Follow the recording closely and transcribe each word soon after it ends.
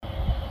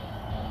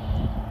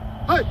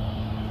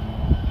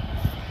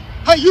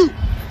Hey, you!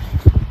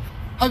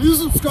 Have you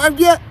subscribed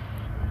yet?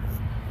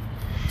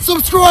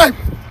 Subscribe!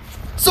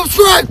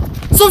 Subscribe!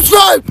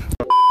 Subscribe!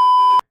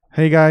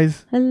 Hey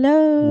guys,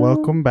 Hello.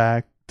 welcome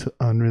back to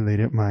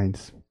Unrelated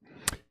Minds.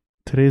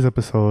 Today's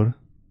episode,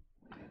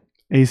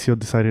 ACO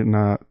decided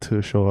not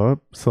to show up,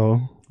 so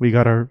we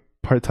got our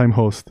part-time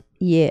host.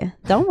 Yeah,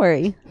 don't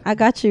worry. I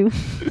got you.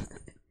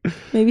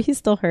 Maybe he's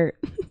still hurt.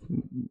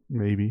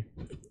 Maybe.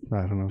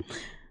 I don't know.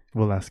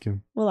 We'll ask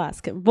him. We'll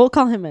ask him. We'll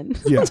call him in.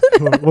 Yeah,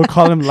 we'll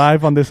call him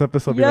live on this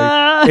episode.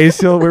 Yeah. Be like,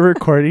 ACO, we're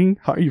recording.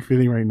 How are you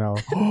feeling right now?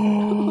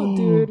 Oh,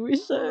 dude, we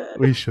should.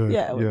 We should.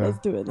 Yeah, let's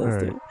do it.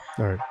 Let's do it.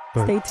 All right.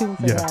 But Stay tuned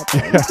for yeah.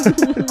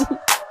 that.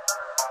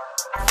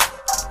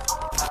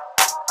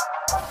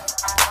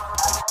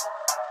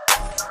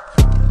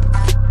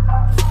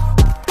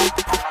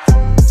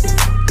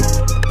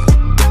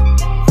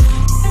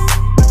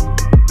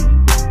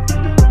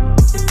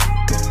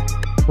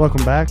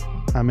 Welcome back.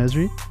 I'm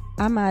Esri.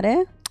 I'm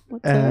Mare.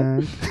 What's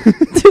And up?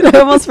 Dude, I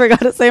almost forgot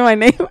to say my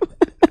name.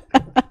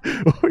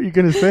 what are you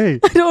going to say?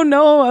 I don't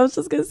know. I was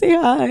just going to say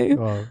hi.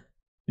 Oh,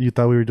 you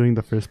thought we were doing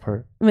the first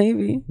part.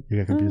 Maybe. You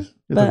got confused.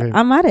 It's But okay.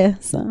 I'm Mare,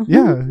 so.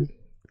 Yeah.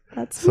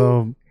 That's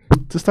So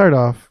to start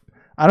off,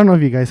 I don't know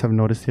if you guys have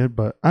noticed yet,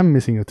 but I'm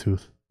missing a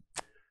tooth.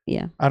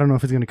 yeah. I don't know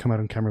if it's going to come out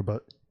on camera,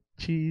 but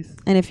cheese.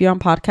 And if you're on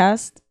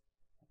podcast,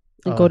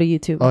 go to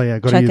YouTube. Oh, yeah.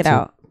 Go Check to YouTube. it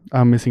out.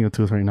 I'm missing a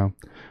tooth right now.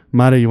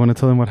 Mare, you want to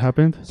tell them what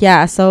happened?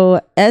 Yeah, so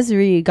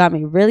Esri got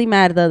me really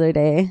mad the other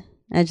day.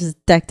 I just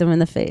decked him in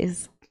the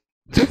face.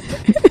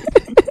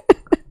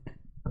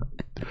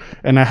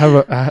 And I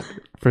have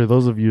for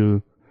those of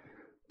you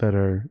that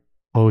are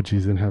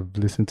OGs and have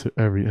listened to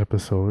every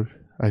episode,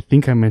 I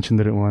think I mentioned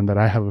it in one that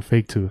I have a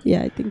fake tooth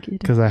Yeah, I think you did.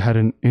 because I had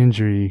an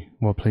injury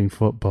while playing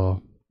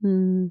football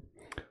Mm.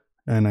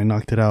 and I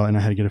knocked it out and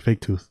I had to get a fake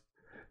tooth.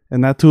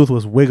 And that tooth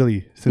was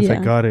wiggly since I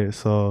Yeah. got it.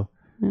 So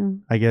Yeah.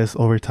 I guess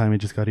over time it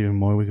just got even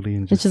more wiggly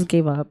and It just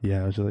gave up.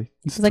 yeah, I was just like,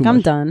 It's like, I'm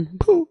done.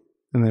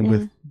 And then Yeah.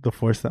 with the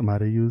force that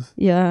Mara used,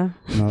 Yeah.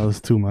 no, it was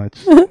too much.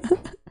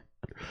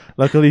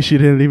 Luckily, she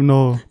didn't leave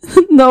no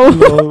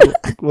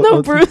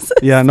No bruises.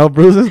 Yeah, no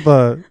bruises,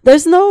 but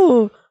There's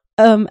no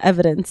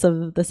evidence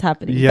of this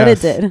happening. But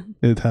Yes. it did.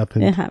 it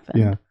happened. It happened.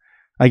 Yeah,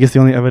 I guess the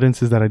only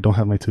evidence is that I don't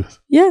have my tooth.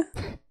 Yeah.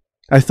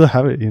 I still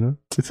have it, you know.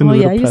 It's in Oh, a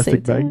yeah, little you plastic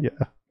saved bag. it.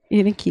 Yeah.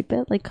 You didn't keep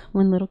it like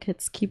when little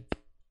kids keep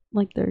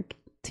like their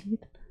teeth.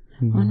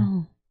 No, Oh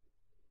no.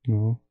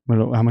 no.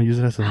 Well, I'm gonna use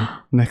it as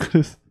a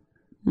necklace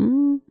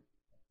Mm,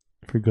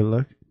 for good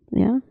luck,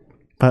 yeah.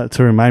 but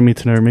to remind me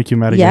to never make you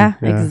mad Yeah,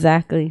 again.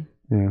 exactly.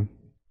 Yeah.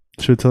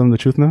 Should we tell them the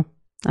truth now?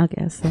 I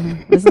guess so.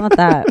 It's not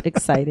that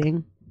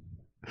exciting.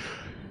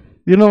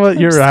 You know what? I'm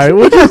You're just right.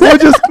 We'll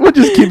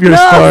just keep your No,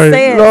 story.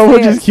 say it, No, we'll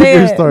say just it, keep say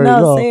your it. story.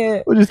 No, say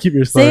it. We'll just keep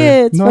your story.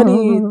 Say it. It's No,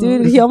 funny. no,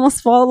 Dude, it's he almost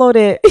swallowed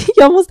it.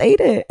 He almost ate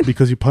it.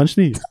 because you punched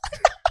me,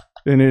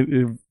 and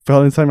it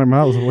fell inside my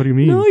mouth. What do you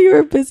mean? No, you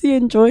were busy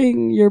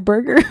enjoying your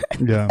burger.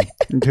 Yeah.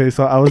 Okay.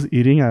 So I was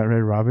eating at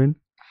Red Robin,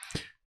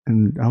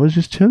 and I was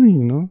just chilling,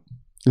 you know,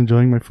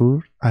 enjoying my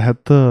food. I had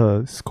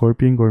the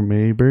Scorpion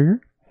Gourmet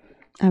burger.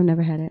 I've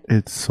never had it.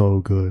 It's so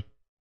good.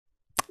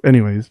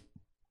 Anyways,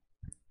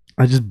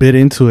 I just bit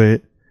into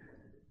it.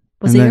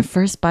 Was And it then- your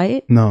first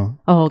bite? No.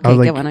 Oh, okay. was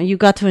Good like- one. You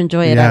got to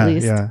enjoy it yeah, at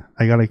least. yeah.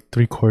 I got like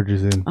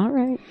 3/4 in, All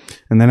right.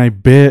 and then I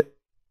bit,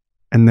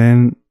 and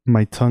then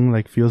my tongue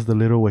like feels the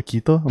little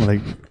huequito. I'm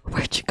like,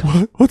 Where'd you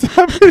go? what's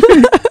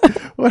happening?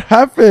 What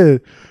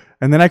happened?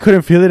 And then I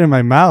couldn't feel it in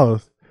my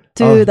mouth.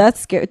 Dude, that's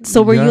scary.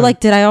 So were yeah. you like,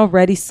 did I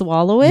already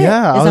swallow it?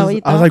 Yeah, Is I that what was,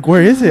 you I was thought? like,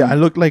 where is it? I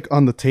looked like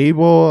on the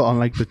table, on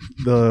like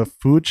the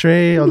food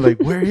tray. I was like,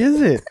 where is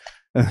it?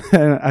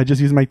 And I just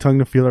used my tongue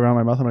to feel around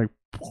my mouth. I'm like,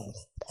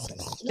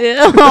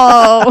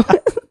 Oh.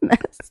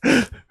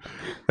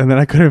 and then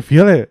I couldn't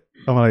feel it.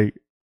 I'm like,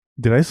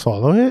 did I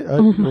swallow it?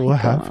 Oh my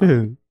What God.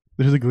 happened?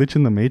 There's a glitch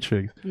in the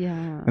matrix.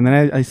 Yeah. And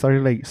then I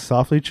started like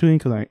softly chewing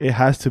because it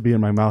has to be in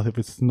my mouth if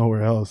it's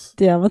nowhere else.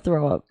 Yeah, I'm going to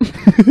throw up.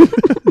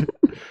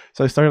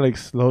 So I started like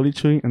slowly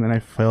chewing, and then I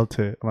felt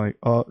it. I'm like,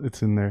 oh,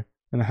 it's in there,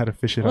 and I had to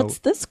fish it What's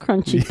out. this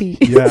crunchy piece?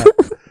 Yeah,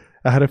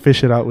 I had to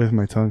fish it out with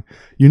my tongue.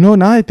 You know,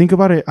 now I think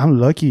about it, I'm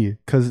lucky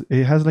because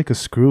it has like a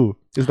screw.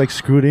 It's like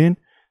screwed in,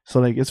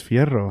 so like it's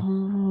fierro.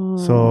 Oh.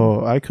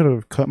 So I could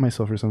have cut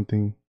myself or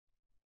something,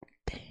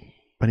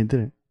 but it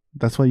didn't.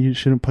 That's why you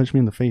shouldn't punch me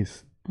in the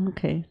face.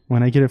 Okay.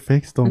 When I get it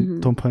fixed, Mhm.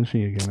 don't punch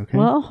me again. Okay?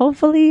 Well,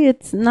 hopefully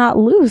it's not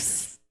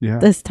loose yeah,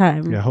 this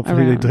time. yeah.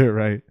 Hopefully around. they do it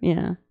right.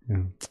 Yeah.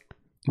 Yeah.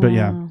 But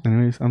yeah, Wow.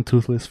 anyways, I'm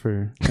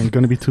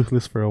gonna be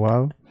toothless for a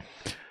while.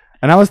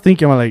 And I was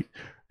thinking, I'm like,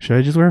 should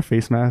I just wear a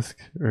face mask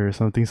or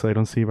something so I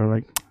don't see? But I'm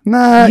like,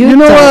 nah, you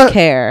know don't what?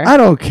 care. I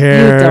don't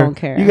care. You don't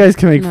care. You guys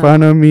can make No.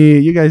 fun of me.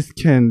 You guys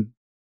can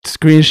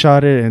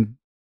screenshot it and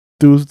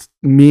do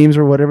memes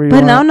or whatever you But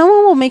want. now no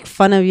one will make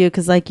fun of you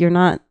because like you're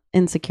not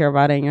insecure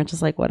about it and you're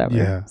just like whatever.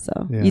 Yeah, So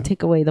yeah. you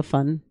take away the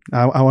fun.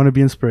 I want to be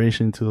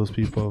inspiration to those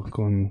people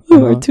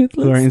Who are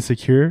toothless. who are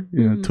insecure,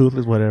 you know, Mhm.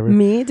 toothless, whatever.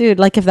 Me, dude,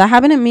 like if that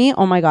happened to me,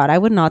 oh my God, I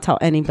would not tell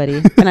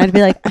anybody. And I'd be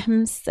like,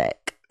 I'm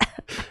sick.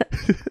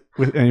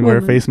 And you wear a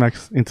Women. face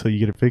mask until you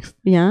get it fixed.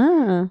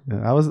 Yeah.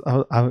 Yeah,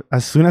 I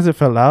as soon as it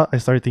fell out, I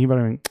started thinking about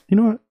it. And, you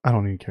know what? I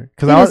don't even care.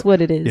 It I is was,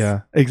 what it is.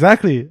 yeah,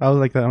 exactly. I was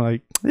like that. I'm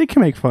like, they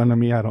can make fun of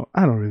me. I don't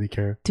really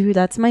care. Dude,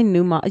 that's my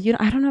new you know,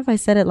 I don't know if I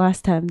said it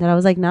last time that I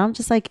was like, now I'm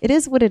just like, it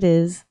is what it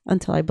is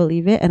until I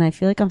believe it, and I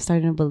feel like I'm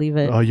starting to believe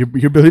it. Oh, you're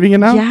believing it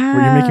now? Yeah.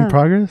 Were you making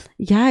progress?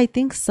 Yeah, I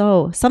think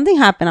so. Something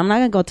happened. I'm not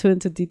gonna go too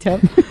into detail.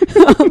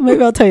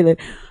 Maybe I'll tell you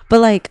later. But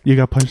like, You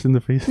got punched in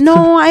the face?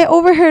 no, I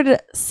overheard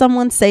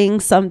someone saying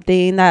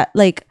something that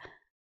like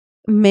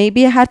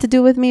maybe it had to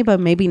do with me, but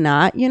maybe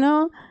not. You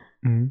know.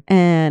 Mhm.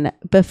 And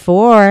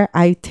before,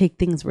 I take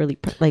things really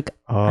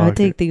Oh, I would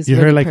take things. You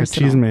really heard like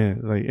personal. a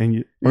chisme, like, and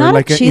you or Not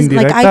like a an cheese.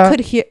 Like I indirecta? could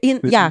hear.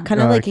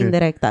 Kind of like okay.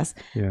 indirectas.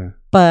 Yeah.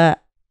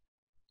 But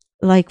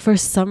like for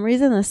some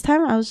reason this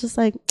time I was just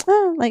like,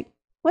 like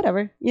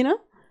whatever, you know.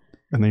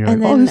 And then you're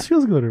And like, oh, then- this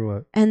feels good or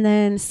what? And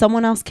then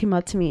someone else came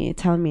up to me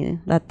telling me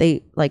that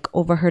they like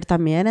overheard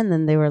también, and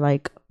then they were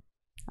like,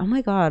 oh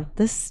my god,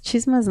 this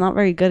chisme is not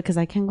very good because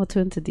I can't go too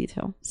into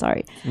detail.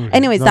 Sorry. Okay,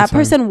 Anyways, that that's fine.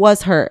 person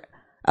was hurt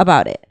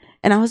about it.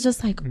 And I was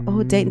just like,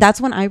 oh, dang. Mm.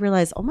 That's when I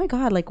realized, oh my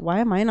God, like, why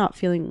am I not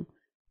feeling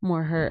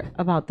more hurt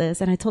about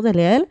this? And I told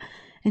Eliel,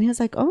 and he was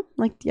like, oh,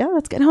 like, yeah,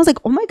 that's good. And I was like,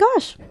 oh my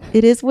gosh,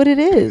 it is what it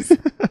is.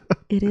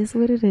 It is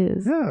what it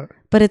is. Yeah.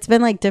 But it's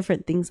been like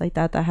different things like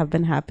that have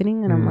been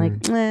happening. And I'm like,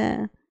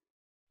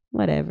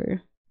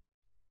 whatever.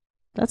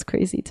 That's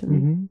crazy to me.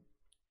 Mhm.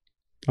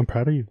 I'm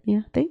proud of you.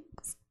 Yeah,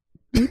 thanks.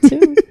 Me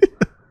too.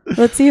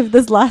 Let's see if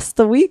this lasts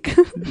a week.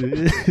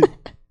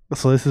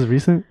 So this is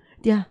recent?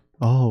 Yeah.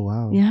 Oh,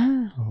 wow.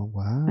 Yeah. Oh,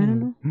 wow. I don't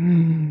know.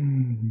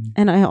 Mm.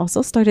 And I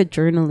also started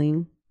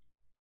journaling.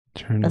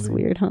 That's Journaling.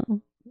 weird, huh?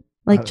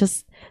 Like Uh,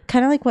 just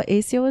kind of like what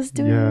Acio was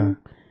doing. Yeah.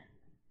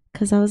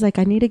 Cause I was like,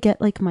 I need to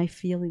get like my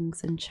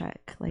feelings in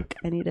check. Like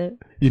I need to.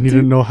 You need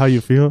to know how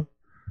you feel?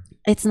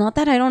 It's not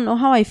that I don't know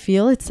how I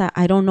feel. It's that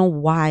I don't know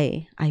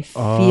why I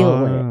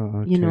feel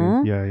it. You okay.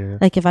 know? Yeah, yeah.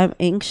 Like if I'm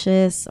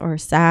anxious or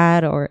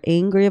sad or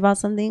angry about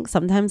something,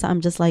 sometimes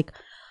I'm just like,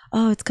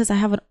 oh, it's because I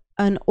have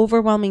an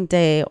overwhelming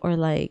day, or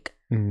like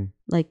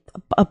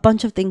a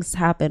bunch of things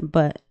happen.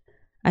 But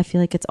I feel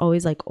like it's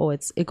always like, oh,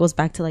 it goes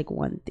back to like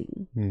one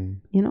thing,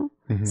 you know?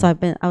 Mhm. So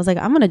I was like,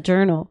 I'm going to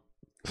journal.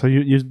 So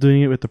you're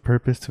doing it with the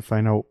purpose to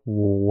find out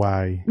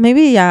why.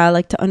 Maybe, yeah,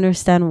 like to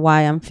understand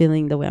why I'm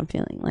feeling the way I'm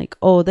feeling. Like,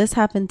 oh, this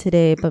happened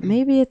today, but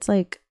maybe it's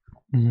like,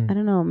 I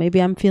don't know, maybe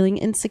I'm feeling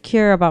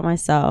insecure about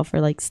myself,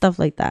 or like stuff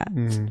like that.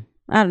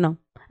 I don't know.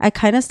 I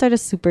kind of started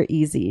super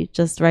easy,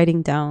 just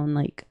writing down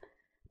like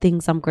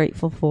things I'm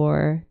grateful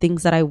for,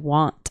 things that I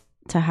want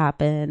to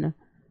happen,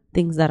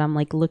 things that I'm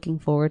like looking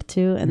forward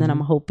to. And then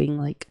I'm hoping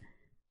like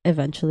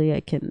eventually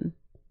I can,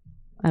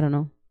 I don't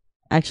know,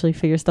 actually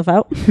figure stuff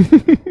out.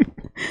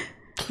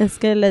 Es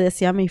que le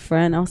decía a mi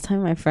friend, I was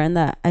telling my friend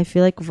that I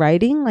feel like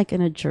writing like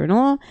in a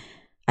journal,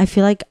 I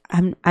feel like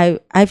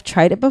I've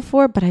tried it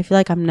before, but I feel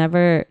like I'm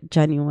never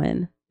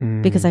genuine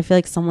because I feel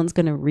like someone's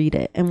gonna read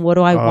it, and what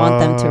do I want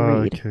them to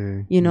read?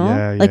 Okay. You know,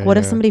 Yeah, like yeah, what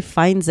if yeah. somebody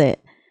finds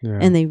it Yeah.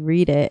 and they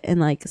read it, and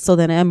like so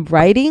then I'm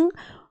writing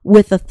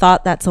with the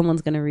thought that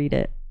someone's gonna read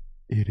it.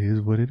 It is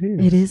what it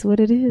is. It is what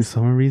it If is.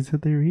 someone reads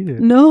it, they read it.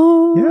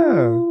 No.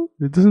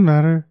 Yeah. It doesn't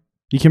matter.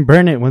 You can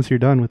burn it once you're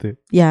done with it.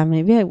 Yeah,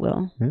 maybe I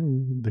will. Yeah,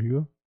 there you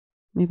go.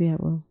 Maybe I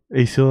will.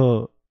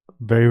 Asil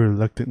very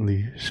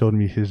reluctantly showed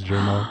me his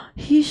journal.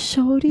 He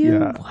showed you?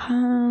 Yeah.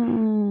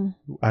 Wow.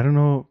 I don't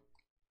know.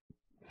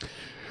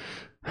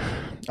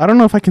 I don't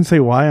know if I can say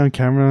why on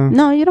camera.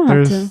 No, you don't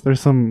have to. There's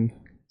some.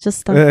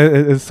 Just stuff.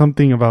 It's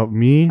something about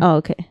me. Oh,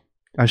 okay.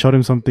 I showed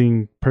him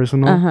something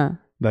personal. Uh-huh.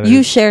 That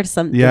You shared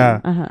something.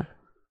 Yeah. Uh-huh.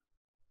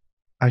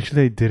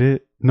 Actually, I did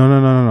it.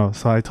 No.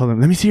 So I told him,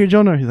 let me see your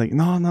journal. He's like,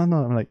 no.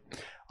 I'm like,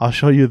 I'll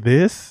show you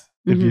this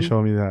if you Mhm.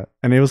 show me that.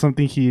 And it was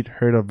something he'd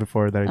heard of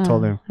before that I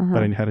told him, uh-huh.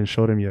 but I hadn't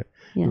showed him yet.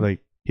 Yeah. Like,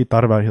 he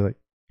thought about it. He's like,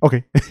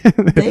 okay.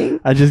 Dang.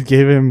 I just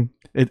gave him,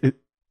 it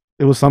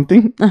was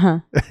something. Uh-huh.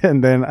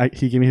 And then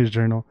he gave me his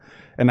journal.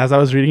 And as I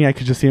was reading, I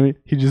could just see him.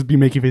 He'd just be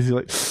making faces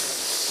like,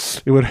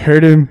 it would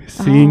hurt him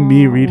seeing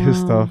me read his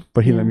wow. stuff,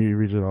 but he Yeah. let me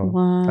read it all.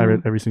 Wow. I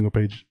read every single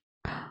page.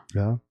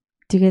 Yeah.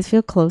 Do you guys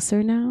feel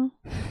closer now?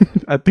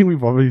 I think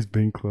we've always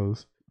been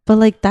close. But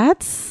like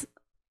that's,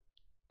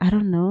 I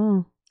don't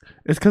know.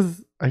 It's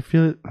because I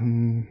feel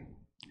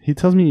he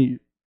tells me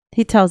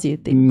He tells you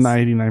things.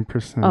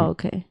 99%. Oh,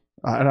 okay.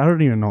 I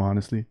don't even know,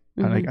 honestly.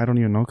 Mhm. I don't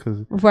even know because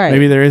Right.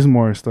 maybe there is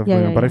more stuff Yeah,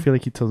 going on, yeah, but I yeah. feel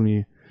like he tells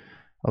me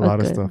a lot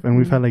of Okay. stuff. And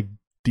we've Mhm. had like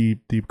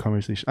deep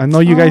conversation. I know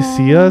you guys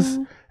see us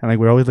Aw. and like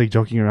we're always like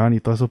joking around y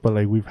todo eso, but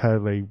like we've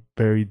had like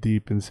very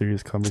deep and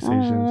serious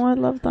conversations. Oh, I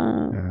love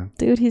that. Yeah.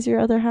 Dude, he's your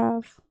other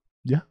half.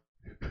 Yeah.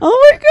 Oh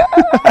my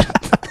god.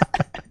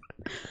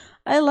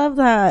 I love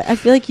that. I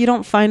feel like you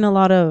don't find a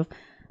lot of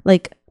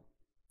like,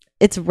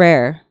 it's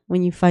rare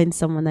when you find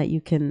someone that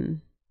you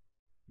can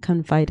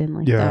confide in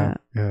like Yeah.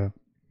 that. Yeah.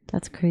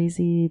 That's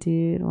crazy,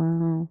 dude.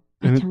 Wow.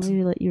 I And can't it's- believe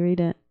he let you read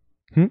it.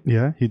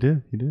 Yeah, he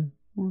did.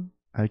 Wow.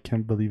 I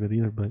can't believe it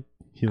either, but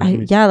he let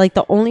me. Yeah, like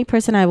the only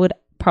person I would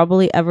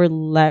probably ever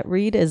let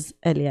read is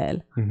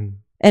Eliel. Mhm.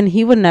 And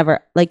he would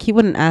never, like, he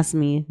wouldn't ask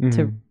me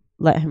to Mhm.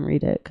 let him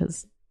read it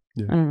because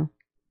Yeah. I don't know.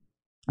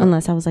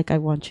 Unless I was like, I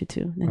want you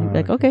to. And he'd be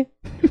like, okay.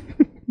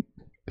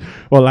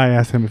 Well, I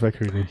asked him if I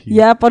could read it.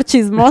 Yeah, por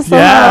chismoso.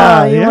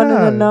 Yeah, You wanted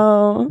yeah. to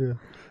know. Yeah.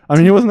 I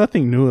mean, it was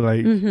nothing new.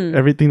 Like, Mhm.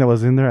 everything that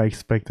was in there, I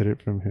expected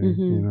it from him. Mhm.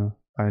 You know,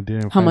 I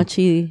didn't. How find- much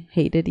he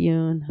hated you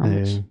and how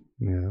much.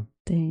 Yeah.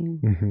 Dang.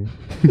 Hmm.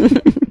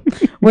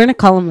 We're going to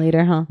call him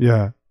later, huh?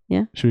 Yeah.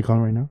 Yeah. Should we call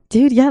him right now?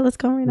 Dude, yeah, let's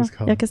call him right Let's now.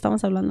 call Ya him. que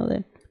estamos hablando de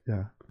él.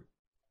 Yeah.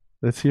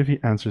 Let's see if he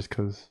answers,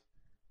 because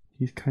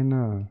he's kind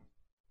of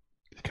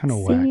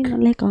Sí, whack. no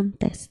le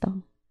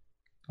contesto.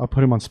 I'll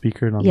put him on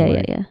speaker and on Yeah, the yeah,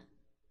 way. yeah.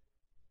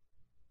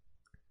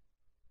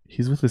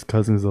 He's with his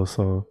cousins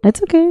though,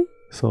 It's okay.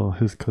 so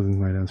his cousins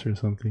might answer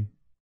something.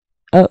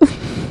 Oh.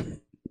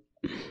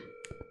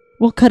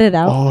 We'll cut it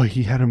out. Oh,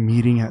 he had a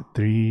meeting at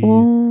 3.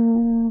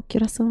 Oh, ¿qué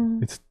horas son?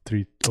 It's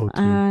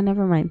 3:02.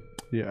 Never mind.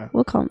 Yeah.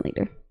 We'll call him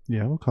later.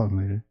 Yeah, we'll call him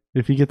later.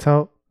 If he gets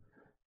out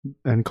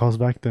and calls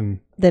back,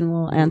 then Then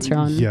we'll answer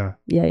on. Yeah.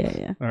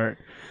 Yeah. All right.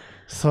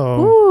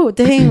 So Ooh,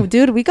 dang,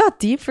 dude, we got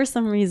deep for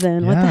some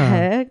reason. What the Yeah.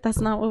 heck?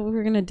 That's not what we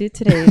were gonna do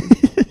today.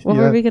 What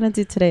yeah, were we gonna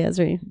do today,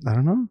 Ezri? I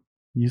don't know.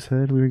 You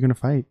said we were gonna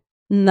fight.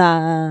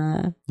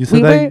 Nah. You said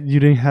We that were- you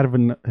didn't have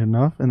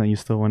enough, and that you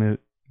still wanted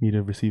me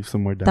to receive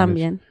some more damage.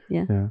 También.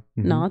 Yeah. Yeah.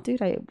 Mhm. No,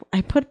 dude, I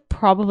would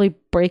probably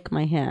break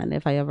my hand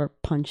if I ever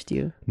punched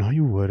you. No,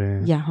 you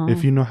wouldn't. Yeah, huh?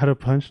 If you know how to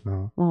punch,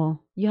 no.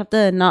 Well, you have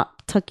to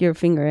not tuck your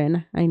finger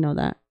in. I know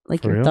that.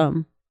 Like For your real?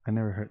 thumb. I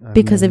never heard. I've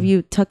Because if never-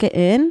 you tuck it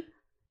in,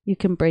 you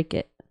can break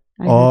it.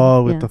 I Oh,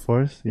 heard. with Yeah. the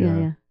force.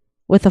 Yeah.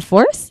 With the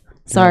force?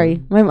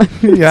 Sorry. My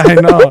Yeah, I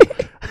know.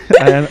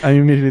 I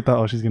immediately thought,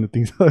 oh, she's gonna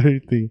think so.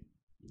 Everything.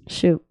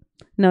 Shoot.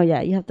 No,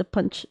 yeah, you have to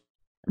punch.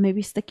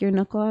 Maybe stick your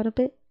knuckle out a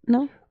bit.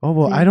 No? Oh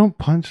well, Yeah. I don't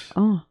punch.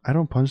 Oh. I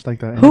don't punch like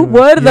that. Who anyway.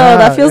 would though? Yeah,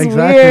 That feels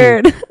exactly.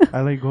 weird.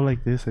 I like go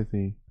like this. I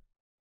think.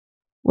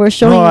 We're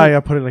showing. No, I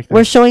put it like that.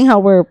 We're showing how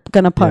we're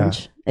gonna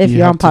punch if You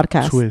you're on have to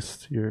podcast.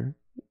 Twist your.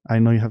 I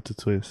know you have to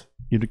twist.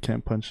 You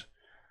can't punch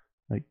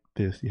like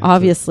this. You have to-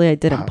 Obviously, I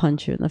didn't Pop.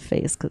 punch you in the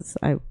face because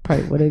I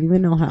probably wouldn't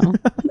even know how.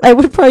 I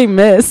would probably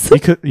miss.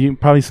 You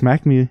probably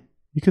smack me.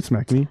 You could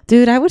smack me.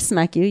 Dude, I would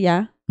smack you.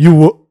 Yeah,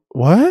 You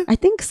what? I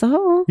think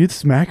so. You'd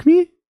smack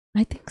me?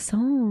 I think so.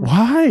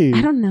 Why?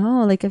 I don't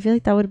know. Like, I feel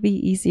like that would be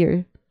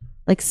easier.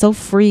 Like, so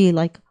free.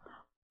 Like,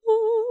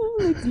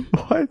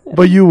 What?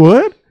 But you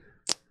would?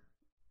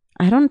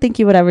 I don't think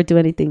you would ever do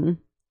anything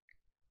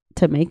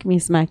to make me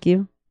smack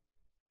you.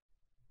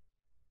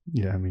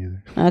 Yeah, me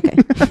either. Okay.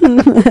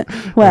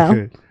 Well,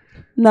 Okay.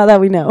 now that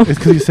we know. It's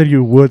because you said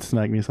you would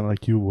smack me, so I'm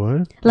like, you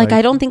would? Like,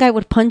 I don't think I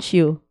would punch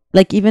you.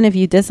 Like, even if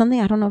you did something,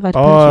 I don't know if I'd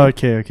punch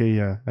Oh, you. okay,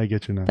 yeah. I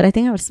get you now. But I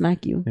think I would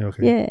smack you. Yeah,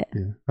 okay.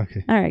 Yeah.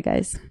 Okay. All right,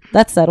 guys.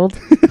 That's settled.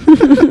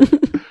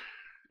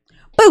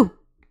 Boo!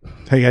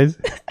 Hey guys,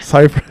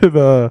 sorry for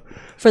the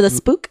For the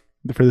spook?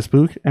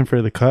 spook and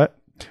for the cut.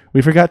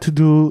 We forgot to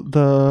do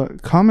the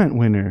comment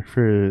winner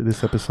for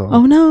this episode.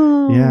 Oh,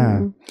 no.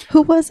 Yeah.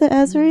 Who was it,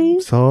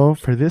 Ezri? So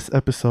for this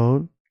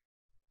episode,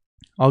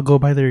 I'll go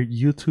by their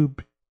YouTube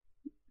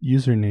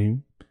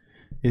username.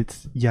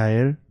 It's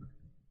Yael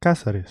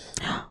Cázares.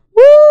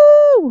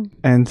 Woo!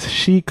 And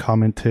she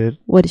commented,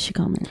 What did she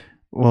comment?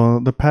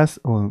 the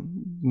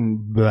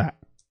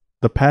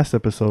past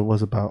episode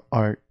was about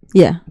art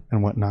Yeah.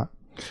 and whatnot.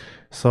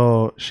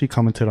 So she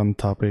commented on the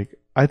topic.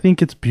 I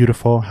think it's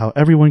beautiful how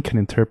everyone can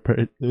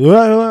interpret.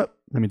 Let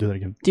me do that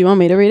again. Do you want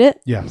me to read it?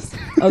 Yeah.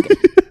 Okay.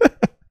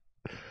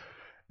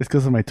 It's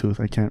because of my tooth.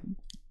 I can't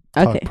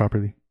talk Okay.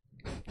 properly.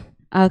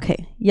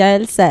 Okay.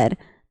 Yael said,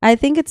 I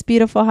think it's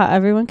beautiful how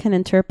everyone can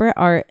interpret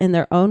art in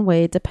their own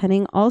way,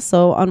 depending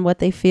also on what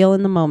they feel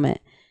in the moment.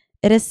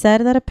 It is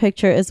said that a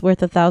picture is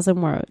worth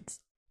 1,000 words.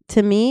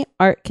 To me,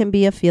 art can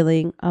be a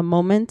feeling, a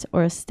moment,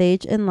 or a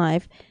stage in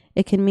life.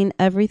 It can mean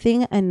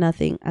everything and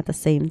nothing at the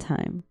same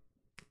time.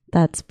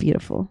 That's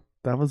beautiful.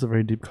 That was a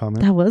very deep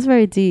comment That was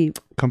very deep.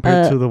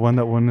 compared to the one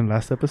that won in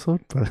last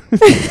episode. But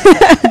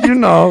you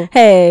know,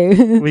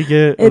 Hey. we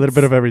get a little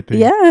bit of everything.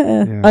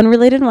 Yeah.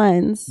 Unrelated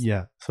minds.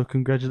 Yeah. So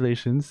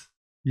congratulations,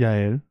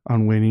 Yael,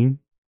 on winning.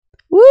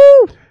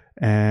 Woo!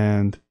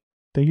 And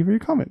thank you for your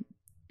comment.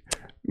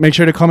 Make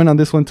sure to comment on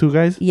this one too,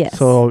 guys. Yes.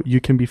 So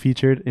you can be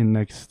featured in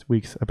next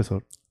week's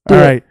episode. Do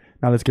All it. right.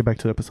 Now let's get back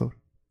to the episode.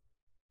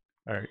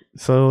 All right.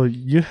 So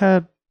you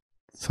had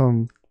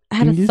some. I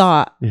had a thingies?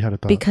 thought You had a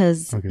thought.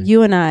 because Okay.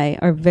 you and I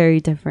are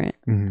very different.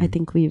 Mhm. I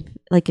think we've,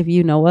 like, if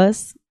you know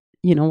us,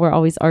 you know, we're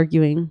always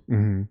arguing.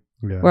 Mhm.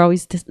 Yeah. We're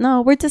always,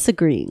 we're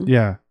disagreeing.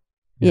 Yeah.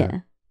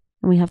 Yeah.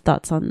 And we have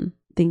thoughts on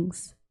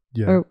things.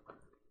 Yeah. Or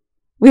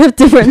we have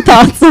different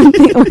thoughts on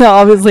things. We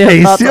obviously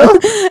have thoughts on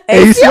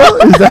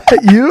Acio? Is that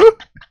you?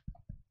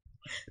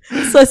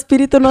 Su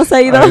espíritu no se ha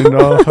ido. I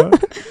know.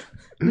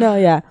 No,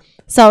 yeah.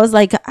 So I was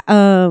like,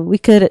 we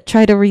could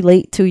try to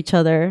relate to each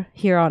other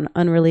here on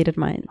Unrelated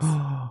Minds.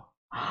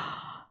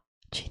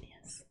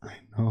 Genius. I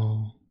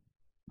know.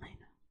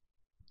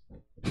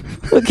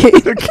 Okay.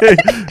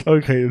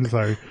 Okay. I'm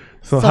sorry.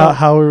 So So-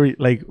 how are we?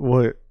 Like,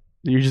 what?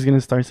 You're just gonna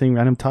start saying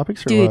random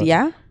topics, or Dude, what?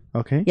 yeah.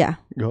 Okay. Yeah.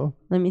 Go.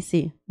 Let me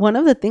see. One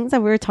of the things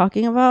that we were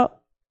talking about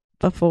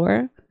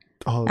before,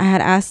 Oh, I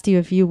had asked you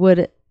if you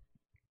would,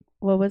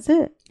 what was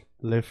it?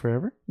 live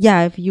forever?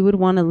 Yeah, if you would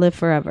want to live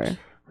forever.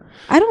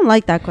 I don't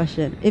like that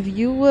question. If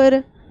you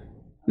would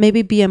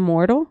maybe be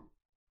immortal,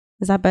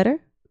 is that better?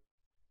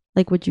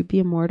 Like, would you be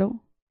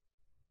immortal?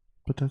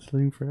 But that's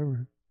living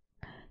forever.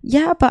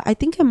 Yeah, but I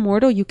think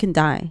immortal, you can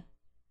die.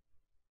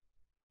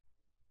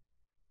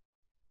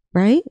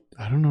 Right?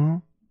 I don't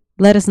know.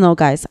 Let us know,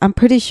 guys. I'm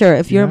pretty sure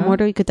if you're Yeah.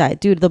 immortal, you could die.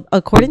 Dude,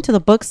 according to the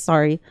books,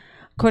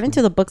 according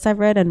to the books I've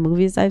read and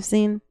movies I've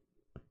seen,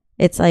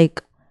 it's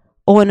like,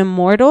 oh, an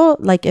immortal,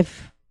 like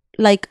if,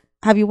 like,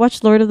 have you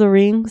watched Lord of the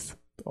Rings?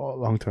 Oh, a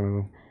long time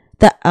ago.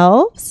 The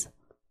elves,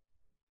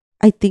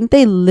 I think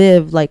they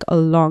live like a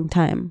long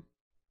time.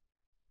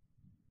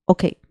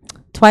 Okay.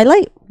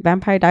 Twilight,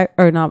 Vampire Diary,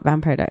 or not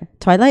Vampire Diary,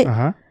 Twilight,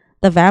 Uh-huh.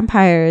 the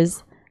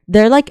vampires,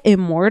 they're like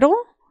immortal,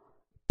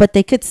 but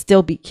they could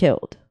still be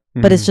killed.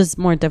 But it's just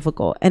more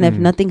difficult. And if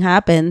nothing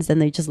happens, then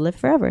they just live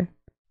forever.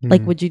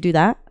 Like, would you do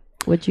that?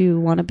 Would you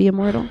want to be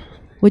immortal?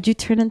 Would you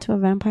turn into a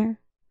vampire?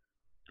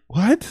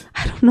 What?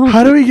 I don't know.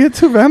 How do we get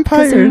to Because they're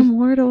vampires?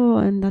 immortal,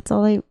 and that's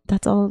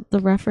all the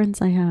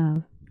reference I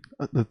have.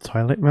 The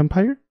Twilight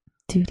vampire?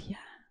 Dude, yeah.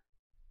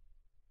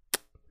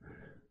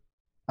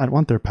 I'd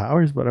want their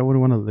powers, but I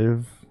wouldn't want to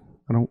live.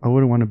 I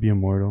wouldn't want to be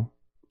immortal.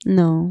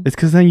 No. It's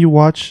because then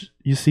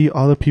you see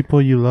all the people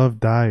you love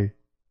die.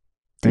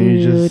 And you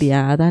Dude, just,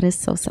 yeah, that is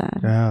so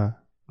sad. yeah.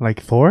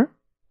 Like Thor,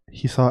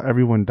 he saw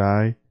everyone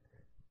die,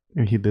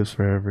 and he lives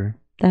forever.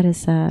 That is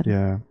sad.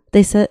 Yeah.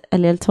 They said,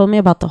 Eliel told me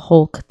about the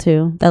Hulk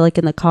too. That like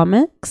in the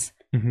comics,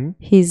 Mm-hmm.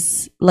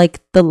 he's like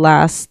the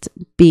last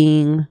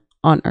being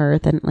on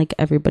Earth, and like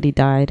everybody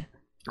died.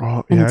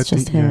 Oh, And yeah. it's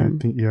just him.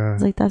 Yeah.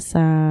 It's like, that's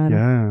sad.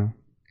 Yeah.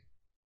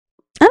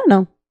 I don't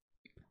know.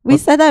 We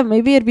What- said that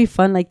maybe it'd be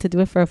fun, like to do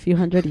it for a few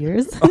hundred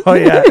years. Oh,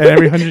 yeah. And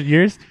every 100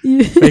 years,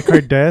 Yeah. fake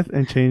her death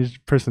and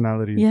change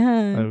personality.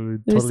 Yeah. They're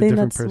Totally saying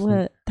different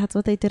person. that's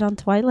what they did on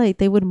Twilight.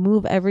 They would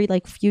move every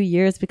like few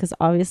years because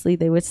obviously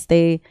they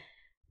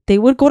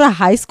would go to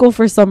high school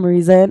for some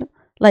reason.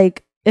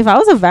 Like if I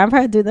was a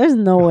vampire, dude, there's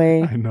no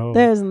way. I know.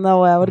 There's no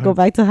way I would go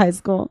back to high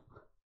school.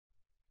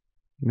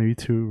 Maybe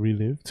to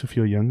relive, to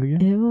feel young again.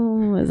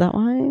 Ew, is that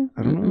why?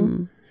 I don't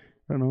know.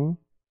 I don't know.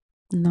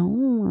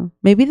 No.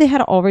 Maybe they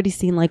had already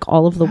seen like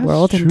all of the That's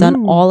world and done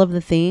true. all of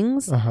the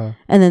things, Uh-huh.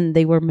 and then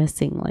they were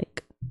missing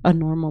like a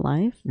normal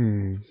life.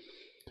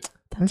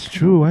 That's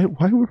true. Why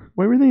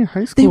were they in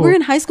high school? They were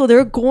in high school. They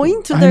were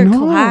going to I their know.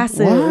 classes.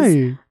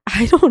 Why?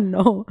 I don't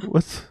know.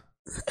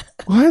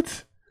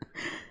 What?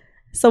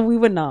 So we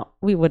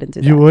wouldn't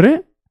do that. You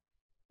wouldn't?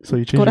 So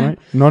you changed Go your to-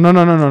 mind?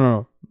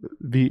 No.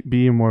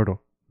 Be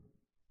immortal.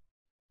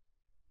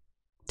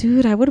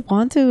 Dude, I would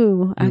want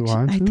to. You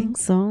want I to? think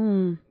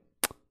so.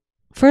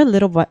 For a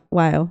little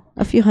while.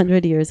 A few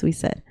hundred years, we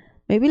said.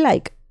 Maybe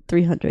like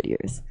 300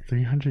 years.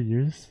 300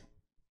 years?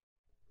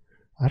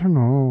 I don't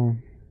know.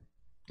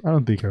 I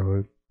don't think I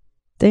would.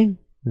 Dang.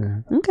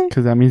 Yeah. Okay.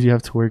 Because that means you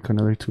have to work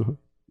another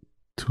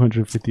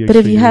 250 But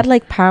if you had years.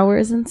 like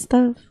powers and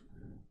stuff,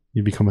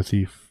 You become a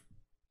thief.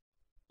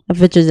 a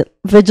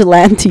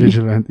vigilante.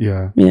 Vigilant.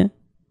 Yeah. Yeah.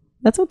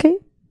 That's okay.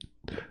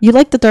 You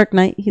like the Dark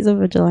Knight. He's a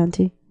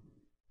vigilante.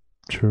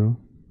 True.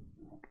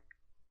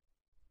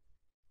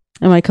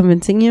 Am I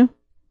convincing you?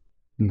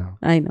 No.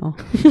 I know.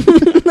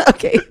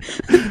 Okay.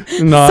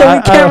 No. So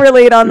we can't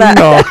relate on that.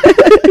 No.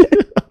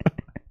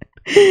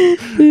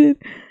 Dude,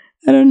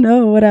 I don't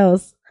know. What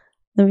else?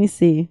 Let me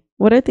see.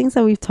 What are things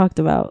that we've talked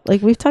about?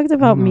 Like we've talked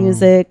about know.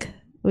 music.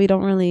 We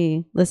don't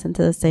really listen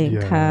to the same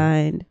Yeah.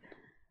 kind.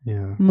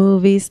 Yeah.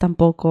 Movies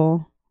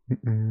tampoco.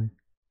 Mm-mm.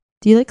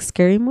 Do you like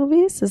scary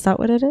movies? Is that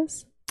what it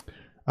is?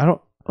 I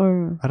don't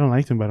Or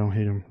like them, but I don't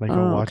hate them. Like Oh,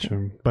 I'll watch okay.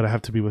 them, but I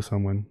have to be with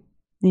someone.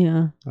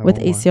 yeah, I with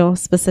won't watch- ACO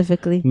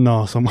specifically.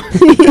 No, someone.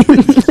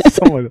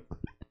 Someone.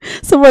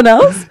 Someone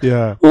else?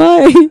 Yeah.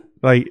 Why?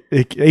 Like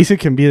ACO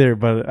can be there,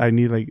 but I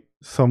need like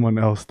someone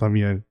else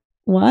también.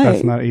 Why?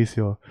 That's not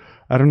ACO.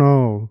 I don't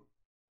know.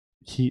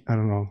 I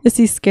don't know. Is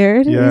he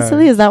scared Yeah.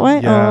 easily? Is that why?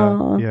 Yeah.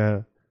 Oh.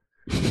 Yeah.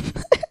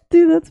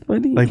 Dude, that's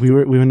funny. Like we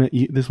went to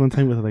eat this one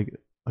time with like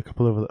a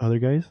couple of other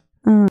guys,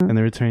 Uh, and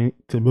they were trying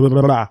to blah, blah,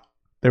 blah, blah.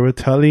 They were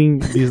telling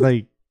these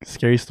like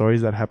scary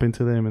stories that happened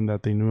to them and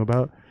that they knew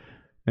about,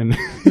 and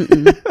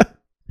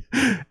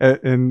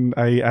and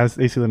I asked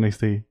AC the next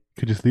day,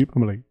 "Could you sleep?"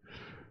 I'm like,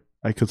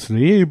 "I could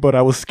sleep, but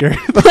I was scared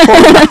the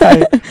whole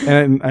night."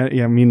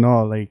 And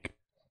no, like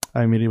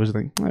I immediately was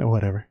like,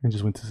 whatever, and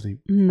just went to sleep.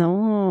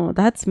 No,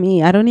 that's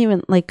me. I don't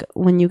even like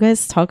when you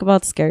guys talk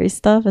about scary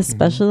stuff,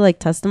 especially like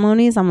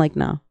testimonies. I'm like,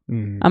 no,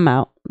 I'm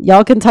out.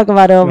 Y'all can talk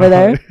about it over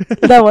there.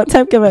 That one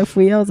time que me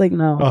fui, I was like,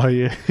 no. Oh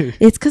yeah.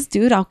 It's because,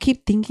 dude, I'll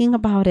keep thinking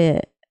about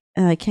it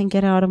and I can't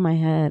get it out of my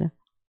head.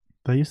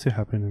 That used to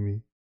happen to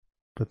me,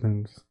 but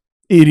then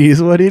it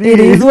is what it It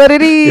is what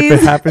it If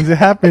is. it happens, it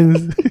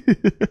happens.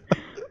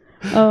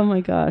 Oh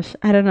my gosh.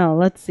 I don't know.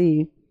 Let's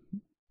see.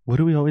 What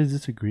do we always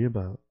disagree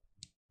about?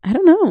 I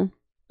don't know.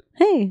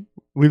 Hey.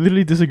 We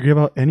literally disagree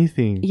about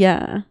anything.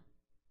 Yeah.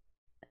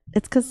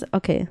 It's because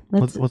okay.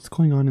 What's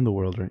going on in the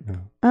world right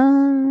now?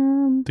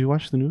 Do you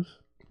watch the news?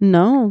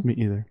 No. Me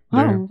either. Oh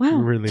They're wow.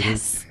 related.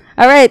 Yes.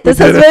 All right. This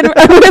has been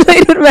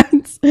Unrelated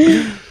Rants.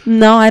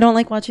 No, I don't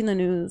like watching the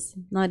news.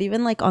 Not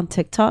even like on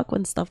TikTok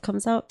when stuff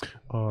comes out.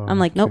 I'm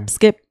like, nope,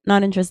 skip.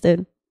 Not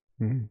interested.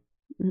 Mm.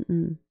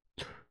 Mm-mm.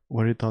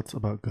 What are your thoughts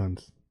about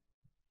guns?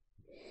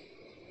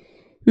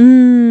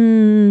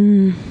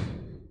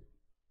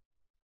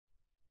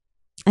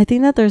 I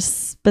think that there's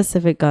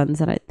specific guns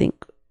that I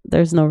think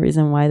there's no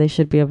reason why they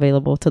should be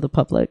available to the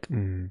public.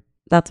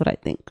 That's what I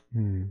think.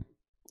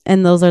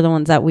 And those are the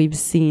ones that we've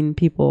seen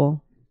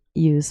people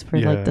use for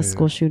like the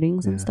school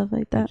shootings and stuff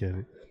like that.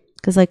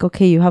 Because like,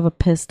 okay, you have a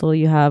pistol,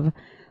 you have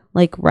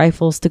like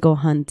rifles to go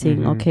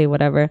hunting, okay,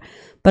 whatever.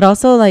 But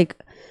also like,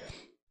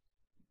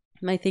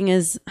 my thing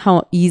is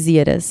how easy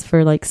it is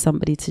for like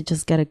somebody to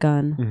just get a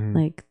gun.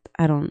 Like,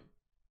 I don't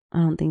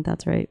think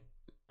that's right.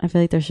 I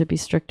feel like there should be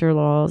stricter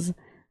laws.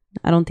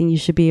 I don't think you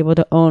should be able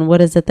to own,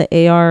 what is it,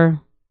 the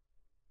AR,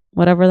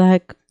 whatever the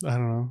heck. I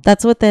don't know.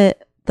 That's what the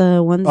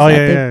ones. Oh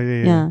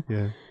that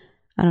yeah.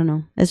 I don't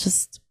know. It's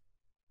just.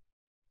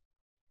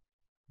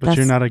 But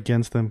you're not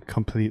against them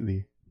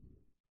completely.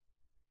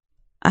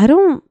 I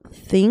don't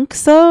think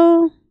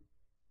so.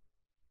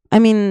 I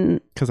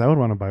mean, because I would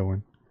want to buy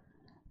one.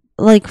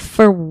 Like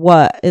for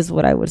what is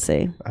what I would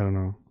say. I don't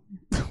know.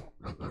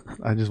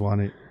 I just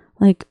want it.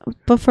 Like,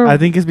 but for I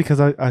think it's because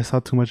I saw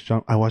too much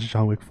I watched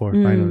John Wick 4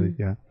 finally.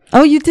 Yeah.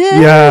 Oh, you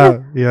did?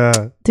 Yeah.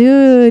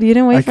 Dude, you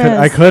didn't wait for us.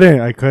 I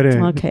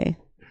couldn't. Okay.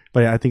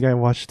 But yeah, I think I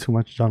watched too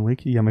much John Wick.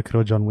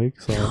 Yamakuro John Wick.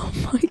 So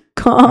oh my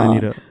god. I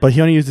need it. But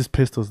he only uses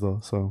pistols though.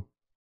 So.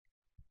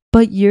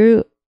 But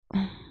I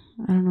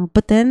don't know.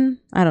 But then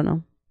I don't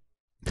know.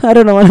 I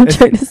don't know what I'm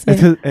trying to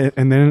say.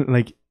 And then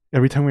like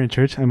every time we're in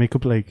church, I make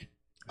up like.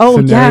 Oh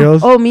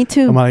scenarios. yeah. Oh, me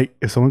too. I'm like,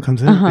 if someone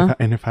comes in,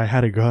 if I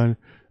had a gun,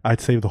 I'd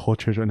save the whole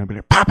church and I'd be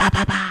like, pa pa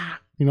pa pa.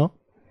 You know,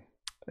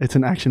 it's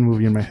an action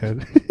movie in my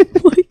head.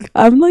 Like,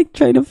 I'm like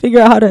trying to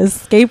figure out how to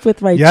escape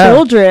with my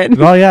children.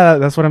 Oh yeah,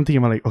 that's what I'm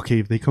thinking. I'm like, okay,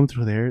 if they come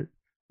through there,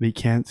 they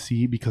can't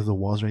see because the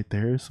wall's right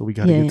there. So we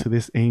gotta get to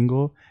this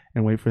angle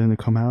and wait for them to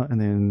come out and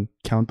then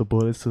count the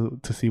bullets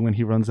to see when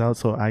he runs out,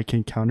 so I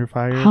can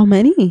counterfire. How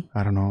many?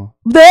 I don't know.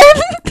 Then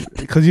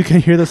because you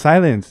can hear the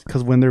silence.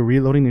 Because when they're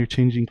reloading, they're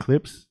changing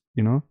clips.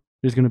 You know,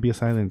 there's gonna be a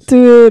silence.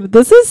 Dude,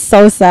 this is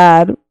so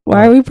sad.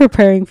 Why are we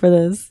preparing for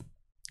this?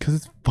 Because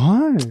it's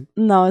fun.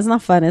 No, it's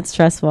not fun. It's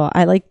stressful.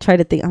 I like try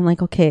to think. I'm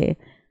like, okay,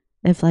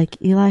 if like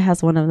Eli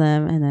has one of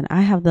them and then I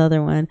have the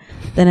other one,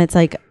 then it's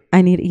like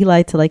I need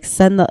Eli to like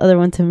send the other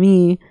one to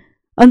me.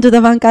 Under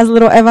the banca's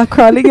little Eva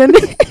crawling in. We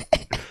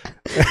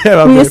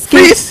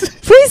escape.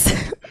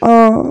 Freeze.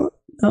 Oh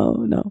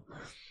no.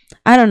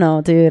 I don't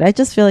know, dude. I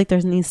just feel like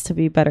there needs to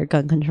be better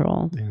gun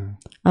control. Yeah.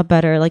 A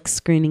better like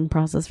screening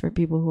process for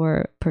people who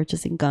are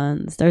purchasing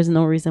guns. There's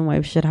no reason why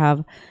we should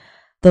have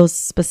those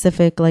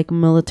specific like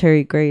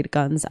military grade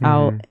guns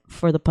out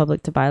for the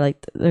public to buy.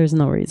 Like there's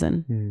no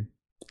reason.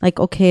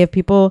 Like, okay, if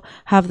people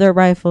have their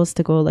rifles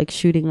to go like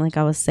shooting, like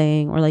I was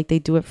saying, or like they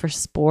do it for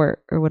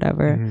sport or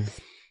whatever.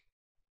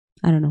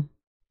 I don't know.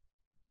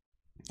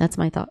 That's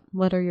my thought.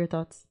 What are your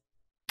thoughts?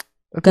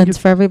 Guns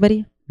for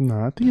everybody?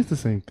 No, I think it's the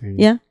same thing.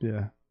 Yeah?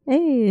 Yeah.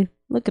 Hey,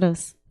 look at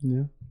us.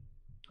 Yeah.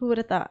 Who would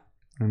have thought?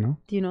 I don't know.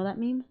 Do you know that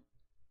meme?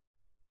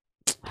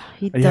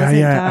 He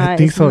doesn't, I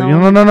think so.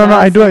 No, no.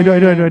 I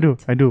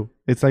do.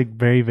 It's like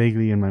very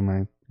vaguely in my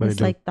mind. But it's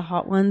like the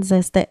hot ones.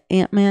 That's the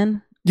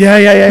Ant-Man. Yeah.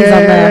 He's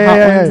on the hot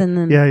ones and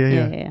then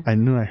Yeah. I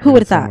knew I heard Who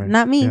would have thought? somewhere.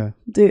 Not me. Yeah.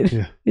 Dude.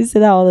 Yeah. We say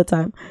that all the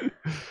time.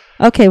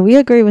 Okay, we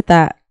agree with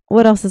that.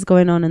 What else is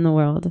going on in the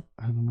world?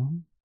 I don't know.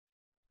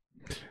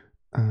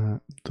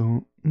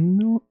 Don't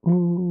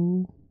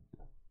know.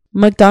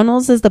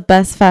 McDonald's is the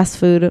best fast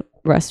food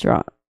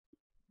restaurant.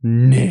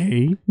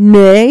 Nay.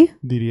 Diría.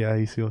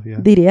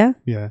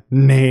 Yeah.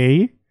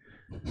 Nay.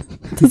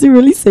 Does he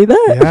really say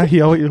that? Yeah,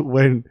 he always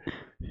when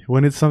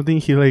it's something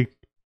he like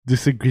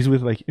disagrees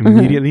with like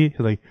immediately, he's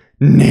like,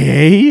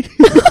 nay.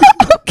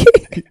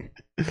 Okay.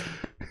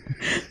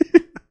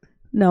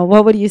 No,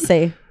 what would you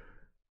say?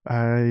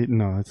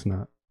 No, it's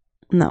not.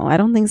 No, I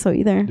don't think so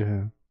either.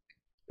 Yeah.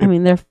 I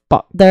mean,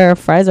 their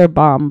fries are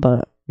bomb,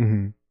 but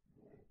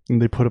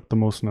and they put up the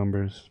most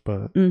numbers,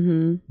 but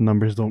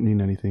numbers don't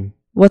mean anything.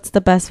 What's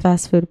the best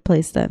fast food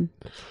place then?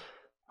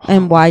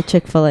 And why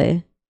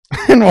Chick-fil-A?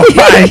 And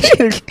why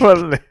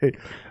Chick-fil-A?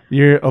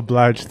 You're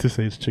obliged to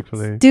say it's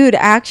Chick-fil-A. Dude,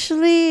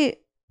 actually,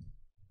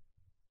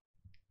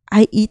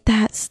 I eat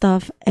that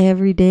stuff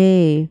every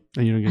day.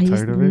 And you don't get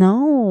tired of it?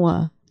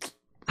 No.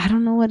 I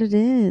don't know what it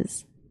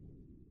is.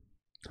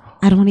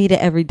 I don't eat it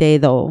every day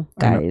though,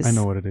 guys. I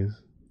know what it is.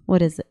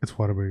 What is it? It's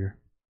Whataburger.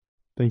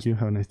 Thank you.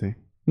 Have a nice day.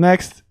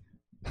 Next.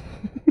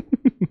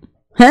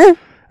 Huh?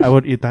 I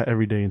would eat that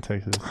every day in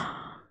Texas.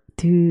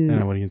 Dude. And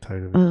I wouldn't get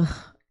tired of it.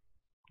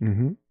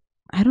 Ugh.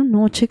 I don't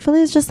know. Chick-fil-A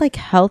is just like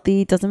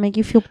healthy. It doesn't make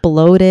you feel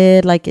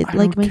bloated. Like it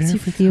like makes you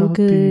feel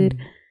good.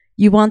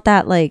 You want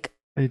that like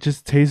it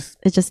just tastes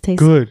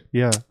good.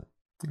 Yeah.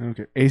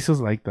 Okay. Ace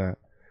was like that.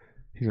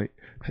 He's like,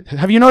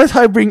 Have you noticed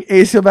how I bring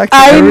Asia back to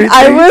I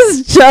everything?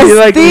 was just He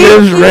like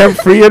lives thinking. rent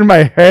free in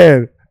my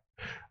head.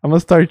 I'm gonna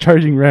start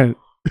charging rent.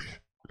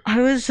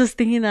 I was just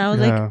thinking that. I was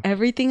Yeah. like,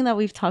 everything that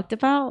we've talked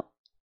about,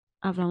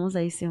 hablamos de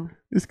Aisio.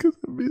 It's because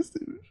I missed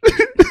it.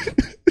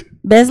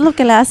 ¿Ves lo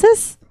que le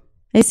haces?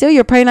 Aisio,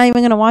 you're probably not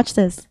even going to watch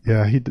this.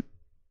 Yeah,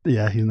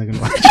 yeah, he's not gonna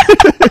watch.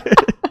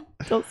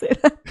 Don't say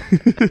that.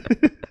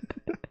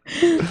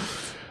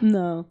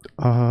 No.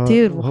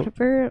 Dude,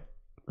 whatever.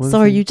 So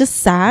are you just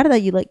sad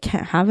that you like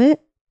can't have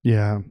it?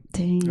 Yeah,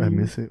 Dang. I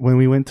miss it. When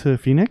we went to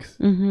Phoenix,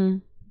 Mm-hmm.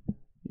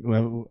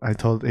 well, I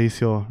told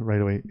Aisio right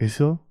away,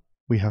 Aisio,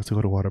 we have to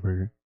go to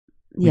Whataburger.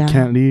 Yeah. We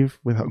can't leave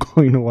without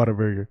going to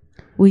Whataburger.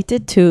 We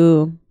did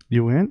too.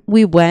 You went?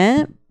 We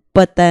went,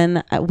 but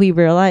then we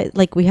realized,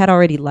 like, we had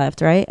already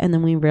left, right? And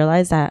then we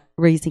realized that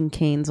Raising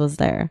Cane's was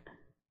there.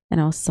 And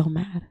I was so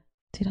mad.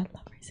 Dude, I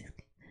love Raising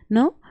Cane's.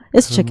 No?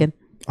 It's chicken.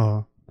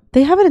 Oh.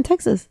 They have it in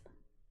Texas.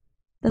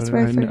 That's But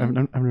where I've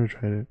never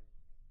tried it.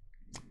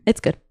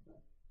 It's good.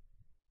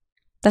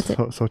 That's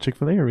it. So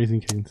Chick-fil-A or Raising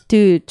Cane's?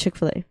 Dude,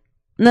 Chick-fil-A.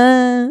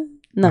 Nah.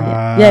 No.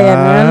 No.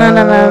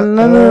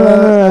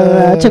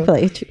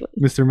 Chick-fil-A.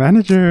 Mr.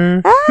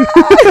 Manager.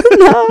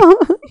 No.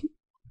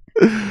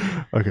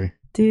 Okay.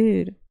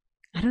 Dude.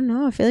 I don't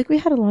know. I feel like we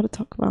had a lot to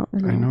talk about.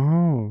 I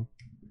know.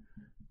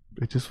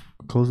 It just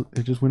closed.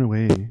 It just went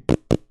away.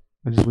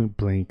 I just went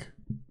blank.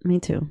 Me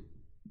too.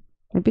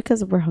 Maybe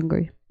because we're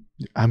hungry.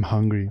 I'm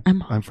hungry.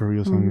 I'm for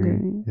real hungry.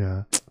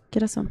 Yeah.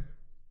 Get us some.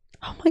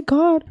 Oh my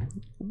god.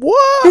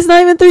 What? It's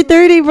not even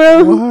 3:30,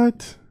 bro.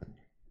 What?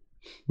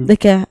 De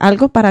que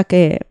algo para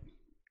que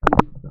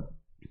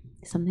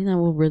something that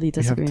we'll really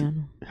disagree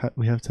on.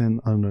 We have to end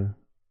on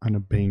a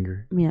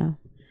banger. Yeah.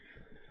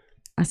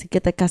 Así que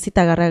te casi te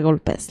agarra a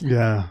golpes.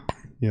 Yeah.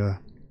 Yeah.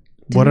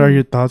 What are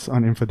your thoughts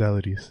on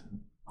infidelities?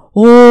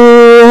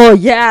 Oh,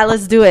 yeah,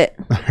 let's do it.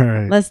 All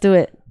right. Let's do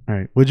it. All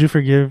right. Would you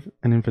forgive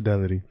an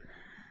infidelity?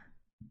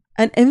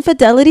 An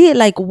infidelity,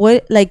 like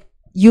what? Like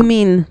you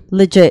mean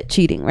legit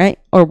cheating, right?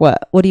 Or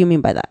what? What do you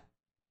mean by that?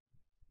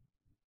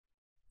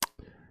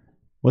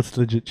 What's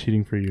legit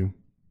cheating for you?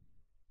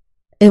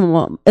 In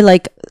what?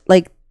 Like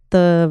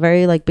the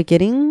very like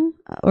beginning,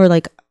 or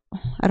like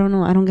I don't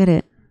know. I don't get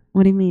it.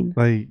 What do you mean?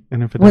 Like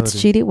an infidelity.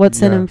 What's cheating?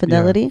 What's an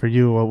infidelity? Yeah. For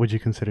you, what would you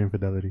consider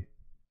infidelity?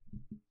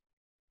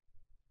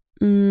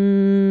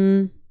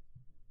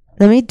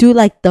 Let me do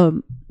like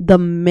the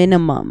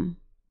minimum.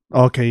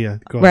 Okay, yeah.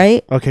 Go on.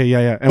 Right? Okay,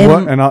 yeah.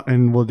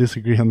 And we'll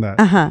disagree on that.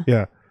 Uh-huh.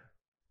 Yeah.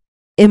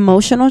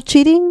 Emotional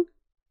cheating?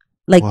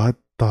 Like what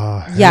the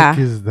heck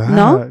is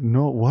that?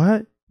 No,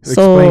 what?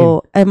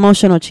 So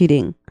emotional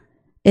cheating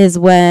is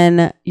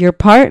when your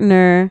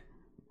partner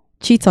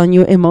cheats on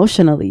you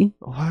emotionally.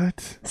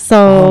 What? So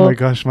oh my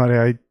gosh,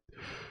 Maria,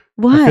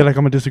 what? I feel like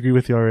I'm gonna disagree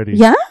with you already.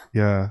 Yeah?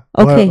 Yeah.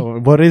 Okay.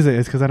 What is it?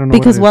 It's because I don't know.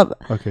 Because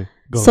Okay.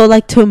 Go. So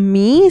like to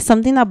me,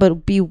 something that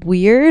would be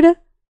weird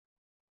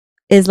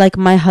is like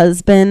my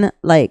husband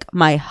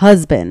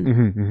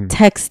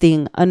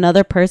texting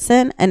another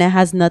person, and it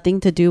has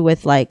nothing to do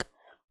with like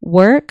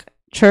work,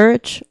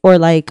 church, or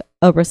like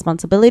a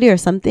responsibility or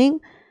something.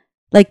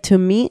 Like to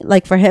me,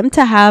 like for him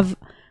to have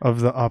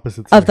of the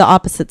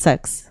opposite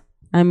sex.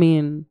 I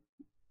mean,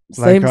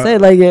 like say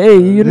like, hey,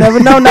 you never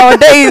know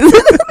nowadays.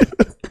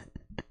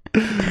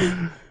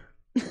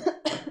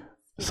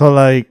 So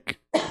like,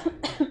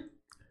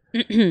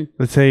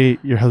 let's say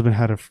your husband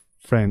had a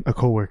friend, a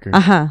coworker,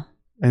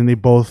 and they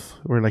both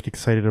were like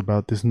excited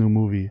about this new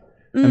movie,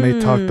 and they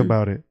talked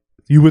about it.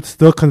 You would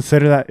still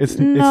consider that it's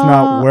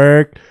not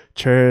work,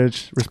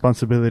 church,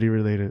 responsibility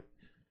related.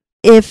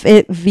 If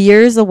it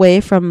veers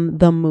away from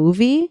the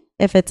movie,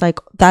 if it's like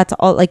that's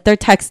all, like they're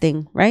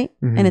texting, right?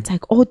 Mm-hmm. And it's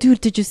like, oh, dude,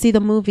 did you see the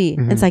movie?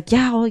 Mm-hmm. It's like,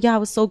 yeah, it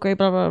was so great,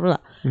 blah blah blah.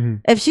 Mm-hmm.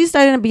 If she's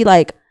starting to be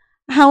like,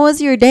 how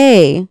was your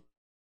day?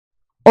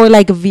 Or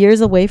like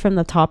veers away from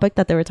the topic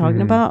that they were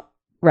talking about,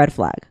 red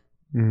flag.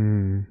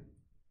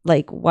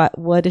 Like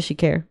what does she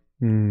care?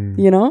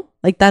 You know?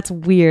 Like that's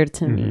weird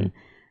to me.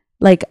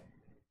 Like,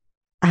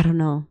 I don't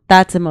know.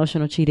 That's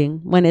emotional cheating.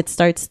 When it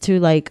starts to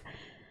like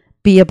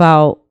be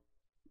about,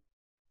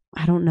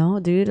 I don't know,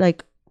 dude.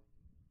 Like,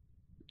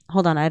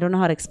 hold on. I don't know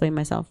how to explain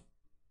myself.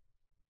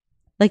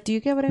 Like, do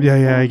you get what I mean?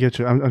 Yeah, I get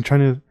you. I'm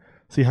trying to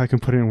see how I can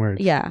put it in words.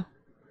 Yeah.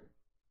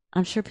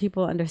 I'm sure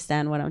people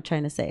understand what I'm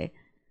trying to say.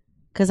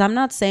 Because I'm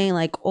not saying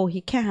like, oh,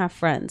 he can't have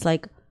friends.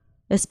 Like,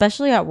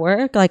 especially at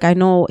work. Like, I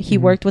know he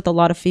worked with a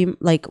lot of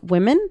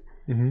women.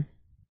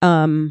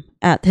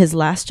 At his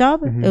last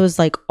job, it was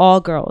like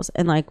all girls,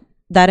 and like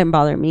that didn't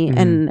bother me.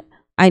 And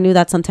I knew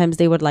that sometimes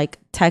they would like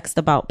text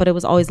about, but it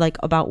was always like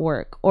about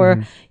work.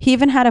 Or he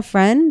even had a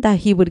friend that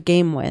he would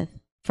game with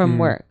from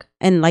work,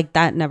 and like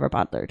that never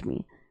bothered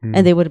me.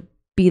 And they would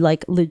be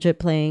like legit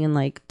playing and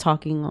like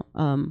talking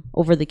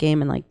over the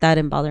game, and like that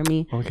didn't bother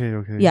me. Okay.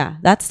 Yeah,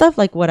 that stuff,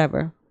 like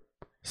whatever.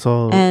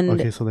 So then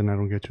I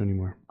don't get you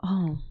anymore.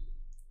 Oh,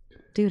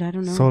 dude, I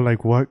don't know. So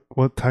like what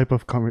type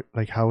of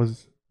like how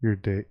was your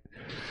date?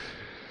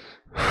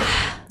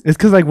 It's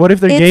because like what if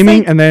they're gaming,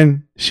 like, and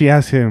then she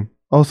asks him,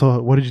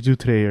 Also, what did you do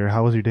today, or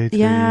how was your day today?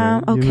 Yeah,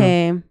 you know?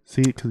 okay.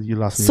 See, because you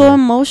lost me. So there.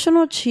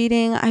 emotional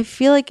cheating, I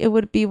feel like it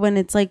would be when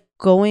it's like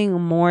going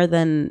more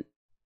than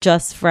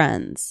just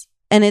friends.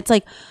 And it's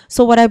like,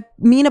 so what I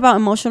mean about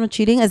emotional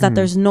cheating is that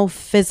there's no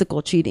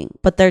physical cheating,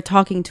 but they're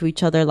talking to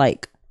each other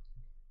like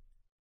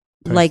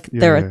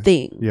they're a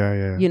thing.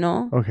 Yeah. You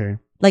know? Okay.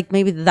 Like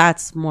maybe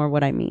that's more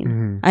what I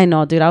mean. I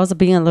know, dude. I was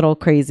being a little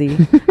crazy.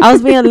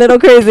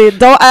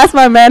 Don't ask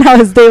my man how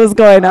his day was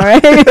going, all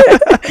right?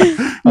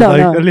 No.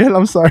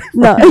 I'm sorry.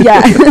 No,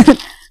 yeah.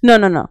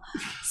 No.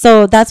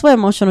 So that's what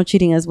emotional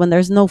cheating is, when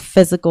there's no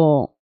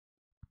physical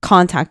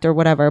contact or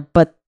whatever,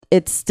 but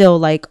it's still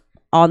like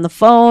on the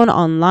phone,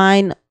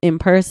 online, in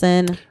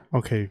person.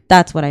 Okay.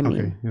 That's what I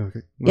mean.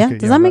 Okay. Yeah?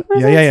 Does that make more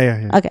sense?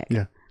 Yeah. Okay.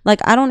 Yeah. Like,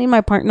 I don't need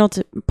my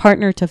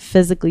partner to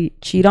physically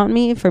cheat on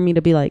me for me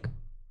to be like,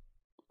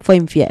 fue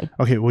infiel.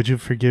 Okay, would you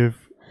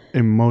forgive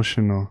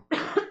emotional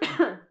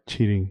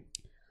cheating?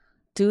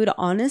 Dude,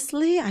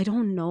 honestly, I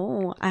don't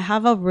know. I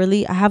have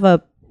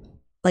a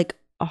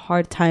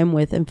hard time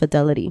with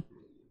infidelity.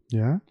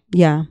 Yeah?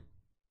 Yeah.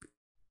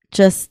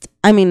 Just,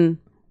 I mean,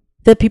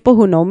 the people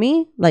who know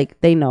me, like,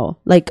 they know.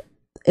 Like,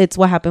 it's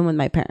what happened with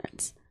my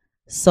parents.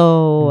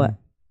 So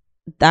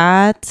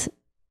that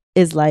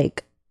is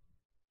like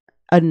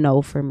a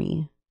no for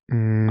me.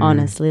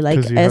 Honestly, like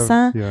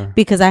esa,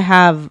 because I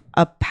have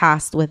a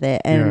past with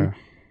it,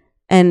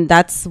 and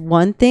that's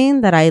one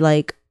thing that I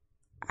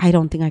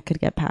don't think I could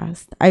get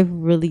past. I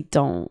really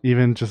don't.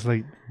 Even just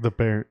like the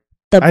bare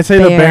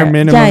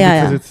minimum,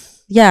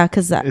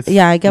 because it's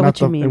I get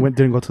what you mean. It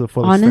didn't go to the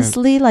full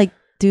Honestly, extent. Like,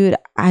 dude,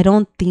 I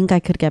don't think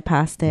I could get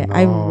past it. No.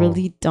 I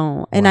really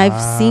don't. And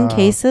I've seen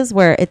cases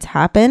where it's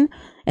happened,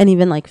 and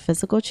even like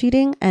physical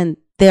cheating, and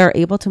they are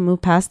able to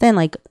move past it, and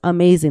like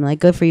amazing, like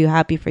good for you,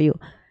 happy for you.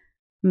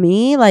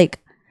 Me, like,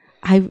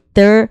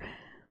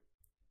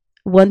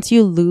 once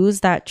you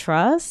lose that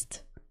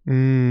trust,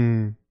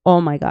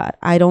 oh my God,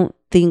 I don't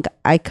think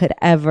I could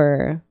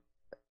ever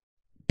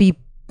be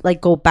like,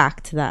 go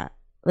back to that.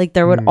 Like,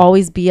 there would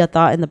always be a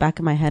thought in the back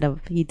of my head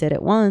of, he did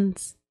it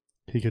once,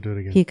 he could do it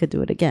again. He could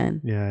do it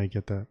again. Yeah, I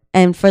get that.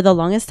 And for the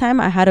longest time,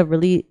 I had a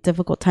really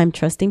difficult time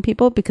trusting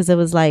people, because it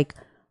was like,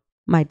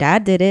 my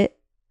dad did it.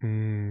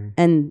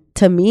 And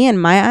to me, in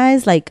my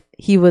eyes, like,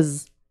 he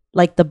was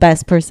like the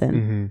best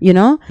person, you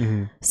know?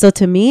 So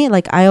to me,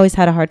 like, I always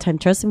had a hard time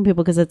trusting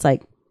people, because it's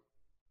like,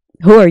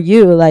 who are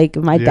you? Like,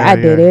 my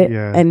dad did it.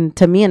 Yeah. And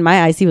to me, in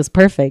my eyes, he was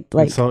perfect.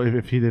 Like, and so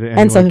if he did it,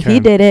 if he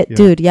did it,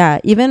 dude,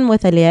 even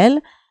with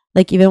Eliel,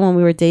 like, even when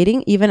we were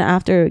dating, even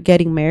after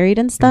getting married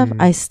and stuff,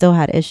 I still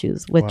had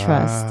issues with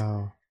trust.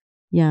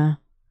 Yeah.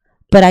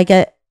 But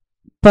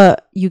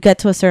you get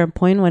to a certain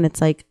point when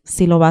it's like,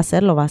 si lo va a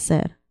hacer, lo va a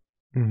hacer.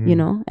 You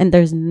know? And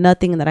there's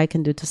nothing that I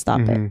can do to stop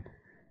it.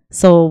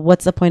 So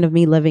what's the point of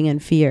me living in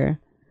fear?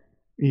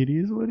 It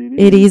is what it is.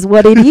 It is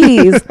what it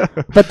is.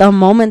 But the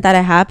moment that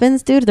it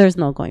happens, dude, there's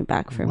no going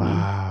back for me.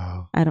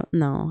 I don't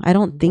know. I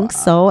don't think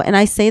so. And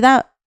I say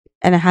that,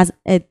 and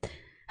it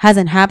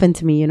hasn't happened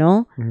to me, you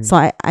know?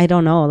 So I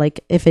don't know. Like,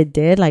 if it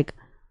did, like,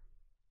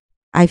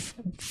 I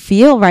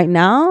feel right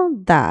now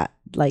that,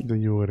 like,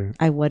 then you wouldn't.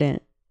 I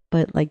wouldn't.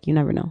 But, like, you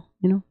never know,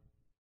 you know?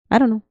 I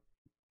don't know.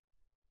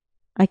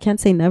 I can't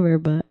say never,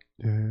 but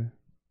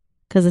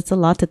because it's a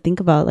lot to think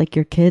about, like,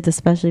 your kids,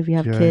 especially if you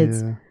have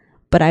kids.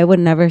 But I would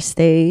never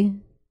stay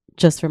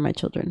just for my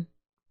children.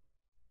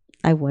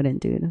 I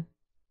wouldn't, dude.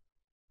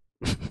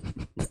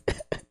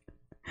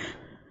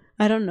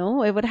 I don't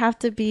know. It would have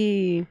to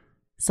be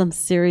some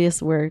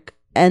serious work.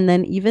 And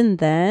then even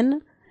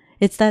then,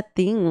 it's that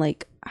thing,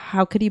 like,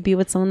 how could you be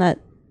with someone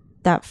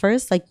that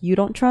first, like, you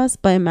don't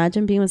trust? But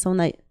imagine being with someone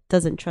that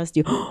doesn't trust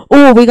you.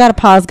 Oh, we gotta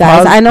pause,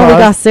 guys. I know we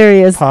got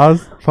serious.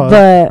 Pause.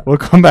 But we'll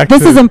come back.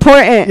 This is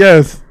important.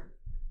 Yes.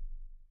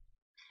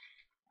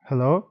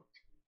 Hello?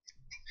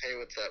 Hey,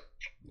 what's up?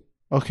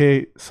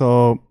 Okay,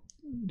 so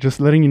just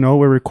letting you know,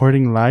 we're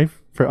recording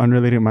live for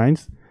Unrelated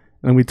Minds,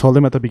 and we told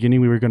them at the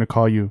beginning we were gonna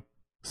call you.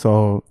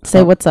 So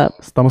say what's up.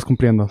 Estamos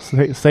cumpliendo.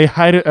 Say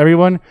hi to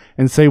everyone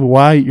and say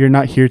why you're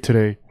not here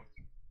today.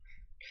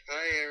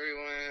 Hi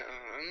everyone.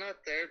 I'm not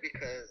there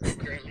because I'm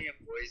currently in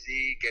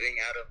Boise getting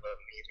out of a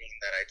meeting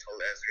that I told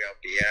Ezri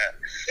I'll be at.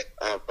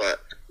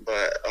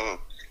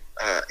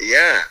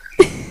 Yeah.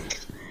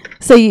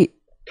 So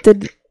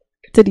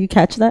did you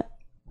catch that?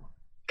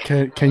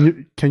 Can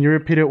you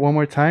repeat it one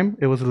more time?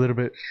 It was a little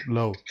bit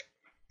low.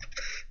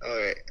 All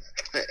right.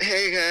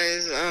 Hey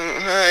guys.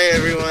 Hi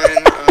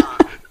everyone.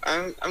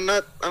 I'm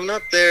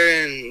not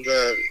there in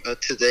the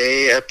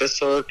today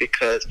episode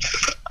because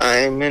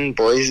I'm in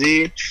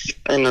Boise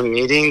in a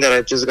meeting that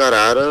I just got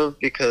out of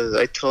because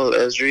I told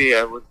Ezri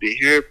I would be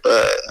here,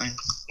 but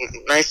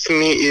nice to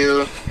meet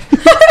you.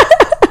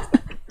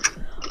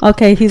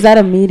 Okay, he's at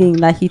a meeting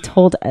that he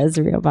told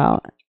Ezri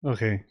about.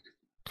 Okay,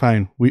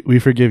 fine. We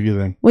forgive you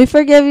then. We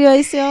forgive you,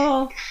 Aisio.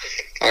 All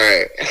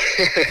right.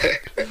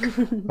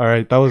 All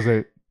right, that was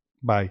it.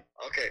 Bye.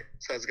 Okay,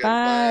 sounds good.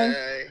 Bye.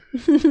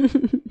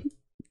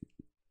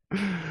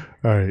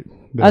 All right.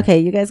 Okay,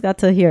 you guys got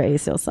to hear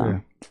Aisio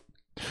song.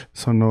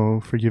 So no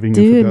forgiving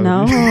dude,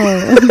 no.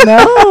 infidelity.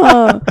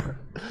 No.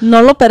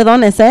 No lo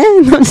perdones, eh?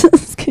 No,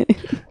 just kidding.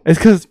 It's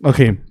because,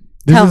 okay,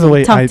 this Tell is the me,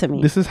 way talk to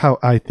me. this is how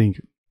I think.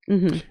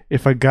 Mm-hmm.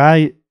 If a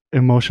guy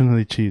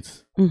emotionally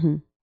cheats, Mm-hmm.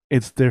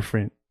 it's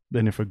different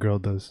than if a girl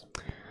does.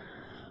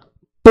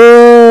 Boo!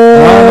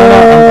 No,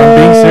 I'm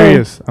being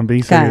serious. I'm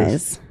being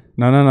serious. Guys.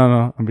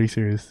 No. I'm being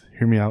serious.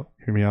 Hear me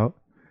out.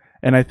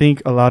 And I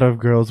think a lot of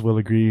girls will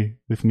agree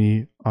with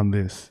me on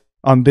this.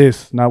 On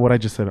this, not what I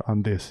just said,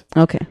 on this.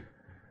 Okay.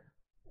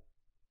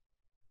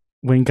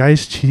 When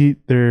guys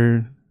cheat,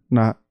 they're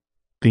not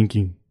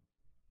thinking.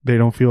 They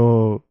don't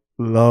feel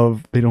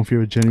love. They don't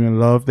feel genuine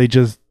love. They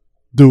just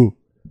do.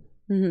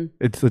 Mm-hmm.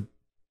 It's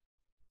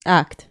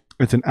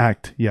an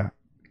act, yeah.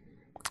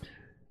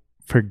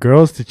 For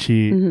girls to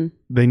cheat, Mm-hmm.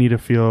 they need to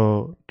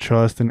feel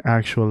trust and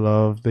actual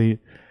love.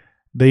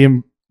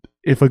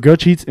 If a girl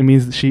cheats, it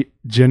means she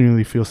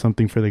genuinely feels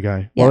something for the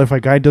guy. Yeah. Well, if a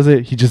guy does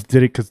it, he just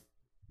did it because.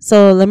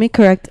 So let me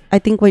correct. I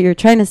think what you're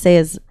trying to say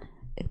is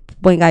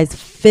when guys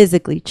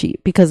physically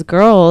cheat, because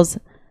girls,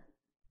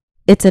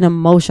 it's an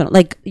emotional.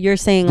 Like you're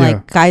saying, Yeah.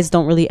 like guys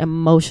don't really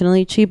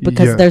emotionally cheat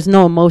because Yeah. there's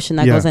no emotion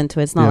that Yeah. goes into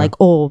it. It's not Yeah. like,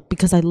 oh,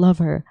 because I love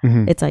her.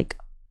 Mhm. It's like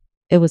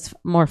it was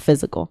more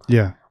physical.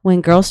 Yeah.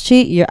 When girls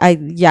cheat,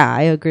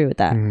 I agree with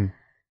that. Mhm.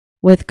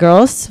 With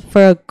girls,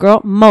 for a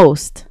girl,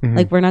 most Mhm.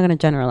 like we're not gonna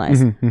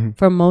generalize. Mhm. Mhm.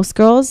 For most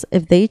girls,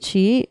 if they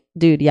cheat,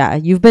 dude, yeah,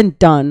 you've been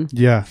done.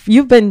 Yeah.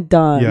 You've been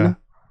done. Yeah.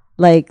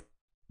 Like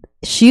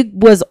she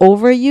was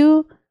over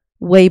you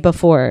way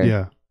before.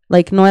 Yeah.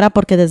 Like no era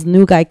porque this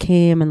new guy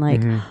came and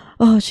like, Mhm.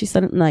 oh, she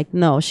said like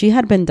no, she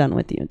had been done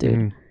with you, dude.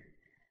 Mhm.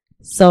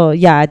 So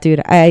yeah,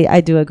 dude,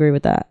 I do agree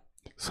with that.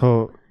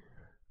 So,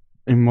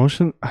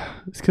 emotion.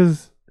 It's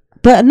because.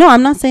 But no,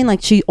 I'm not saying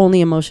like she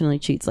only emotionally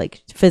cheats,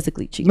 like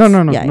physically cheats. No.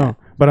 Yeah, yeah.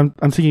 But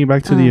I'm thinking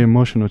back to the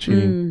emotional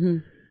cheating.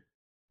 Mhm.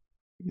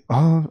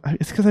 Oh,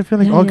 it's because I feel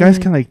like Yeah, all yeah, guys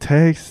yeah. can like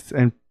text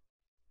and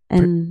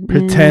And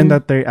pretend yeah.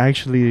 that they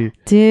actually.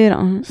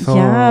 dude, So,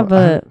 yeah,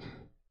 but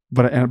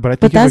But I think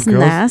but that's if a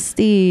girl's,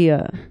 nasty.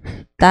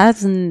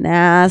 That's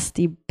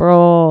nasty,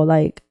 bro.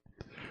 Like,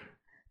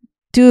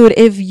 dude,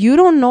 if you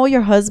don't know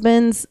your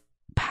husband's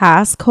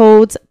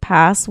passcodes,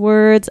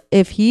 passwords,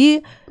 if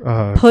he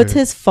puts okay.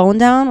 his phone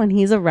down when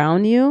he's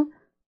around you,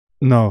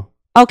 No,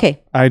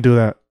 okay, I do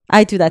that.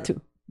 I do that too.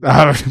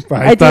 I do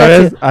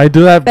that too. I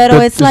do that. But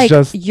but it's like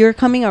just you're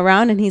coming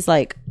around and he's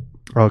like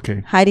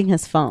okay. hiding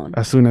his phone,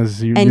 As soon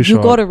as you and you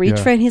show go up, to reach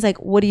yeah. for it, and he's like,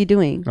 "What are you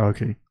doing,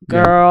 Okay, yeah.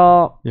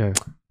 girl? Yeah.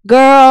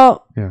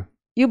 Girl, Yeah.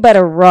 you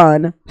better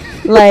run."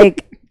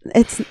 Like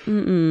it's,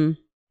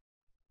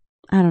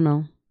 I don't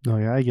know. No,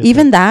 yeah, I get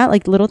Even that,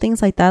 like little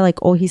things like that, like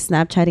oh, he's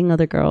Snapchatting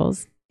other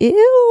girls.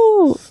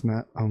 Ew.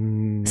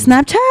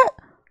 Snapchat?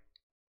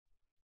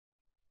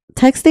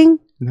 Texting?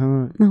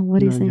 No. No,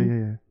 what are you no,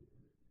 saying?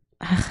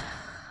 Yeah.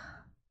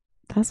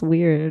 That's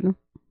weird.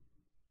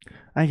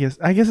 I guess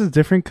it's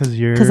different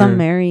because I'm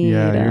married.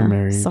 Yeah, you're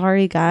married.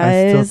 Sorry, I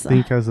guys. still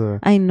think as a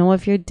I know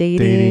if you're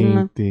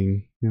dating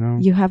thing, you know,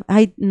 you have.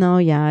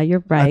 Yeah,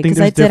 you're right. think Because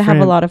I there's did have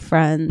a different lot of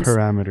friends.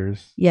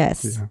 parameters.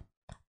 Yes, Yeah.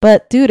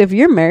 but dude, if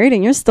you're married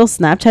and you're still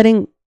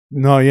Snapchatting,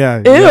 No,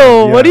 yeah. ew,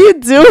 yeah, what are you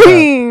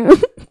doing?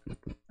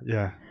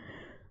 Yeah.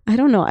 I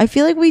don't know. I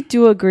feel like we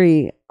do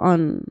agree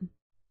on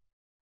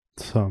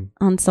Some.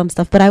 some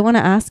stuff, but I want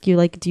to ask you,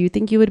 like, do you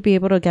think you would be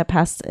able to get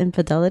past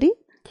infidelity?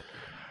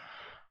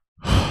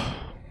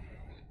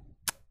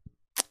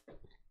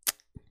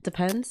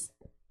 Depends.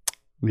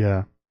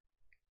 Yeah.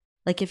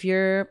 Like if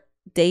you're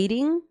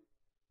dating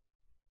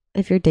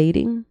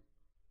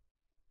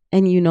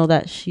and you know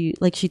that she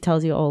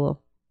tells you, oh,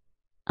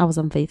 I was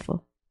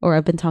unfaithful or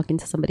I've been talking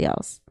to somebody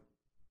else.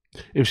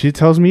 If she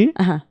tells me,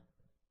 Uh-huh.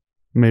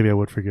 maybe I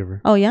would forgive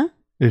her. Oh yeah?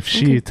 If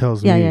she Okay.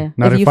 tells Yeah, me, yeah.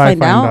 not If if you I find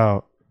find out?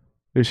 out.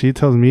 If she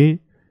tells me,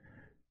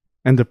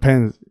 and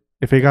depends.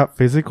 If it got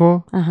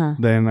physical, Uh-huh.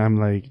 then I'm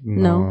like,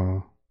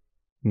 no.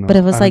 But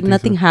it was I like don't think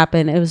nothing so.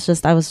 happened. It was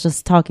just I was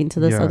just talking to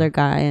this Yeah. other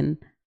guy and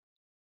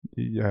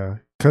Yeah,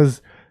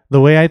 because the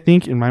way I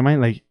think in my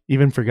mind, like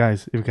even for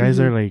guys, if guys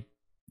Mhm. are like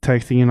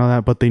texting and all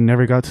that, but they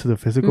never got to the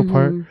physical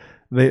part, Mhm.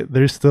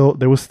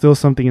 there was still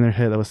something in their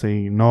head that was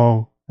saying,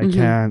 no, I Mhm.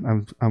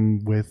 can't.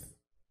 I'm with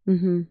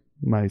Mhm.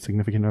 my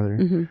significant other,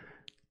 Mhm.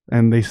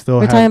 and they still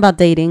We're had, talking about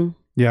dating.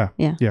 yeah,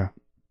 Yeah.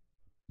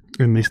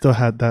 and they still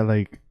had that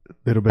like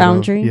little bit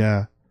Boundary? of,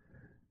 yeah.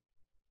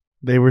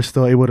 They were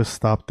still able to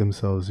stop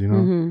themselves, you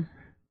know, Mhm.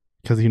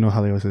 because you know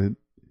how they always said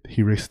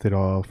he risked it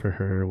all for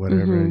her,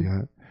 whatever. Mhm.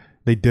 Yeah,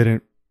 they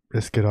didn't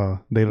risk it all.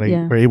 They like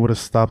Yeah. were able to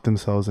stop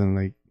themselves and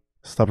like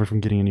stop her from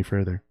getting any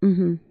further.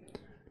 Mhm.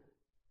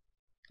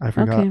 I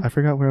forgot. Okay. I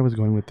forgot where I was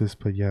going with this,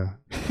 but yeah,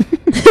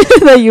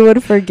 That you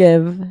would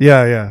forgive.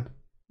 yeah.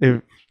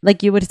 If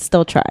Like you would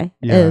still try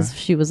Yeah. if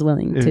she was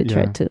willing to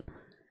try yeah. to.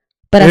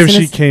 But as if soon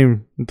she as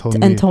came and told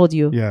me, and told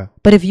you. yeah,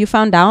 But if you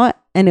found out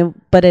and it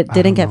I didn't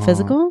don't get know.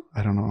 physical,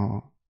 I don't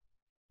know.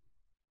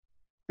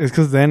 It's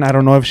because then I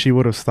don't know if she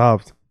would have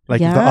stopped.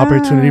 Like if the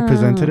opportunity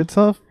presented Yeah.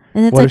 itself,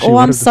 And it's What like, if she oh,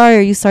 I'm would've- sorry.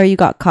 Are you sorry you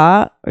got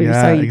caught? Or you're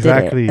Yeah, sorry you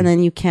exactly. did it? And then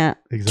you can't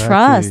Exactly.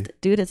 trust.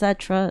 Dude, it's that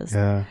trust.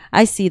 Yeah.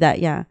 I see that,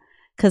 yeah.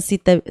 Because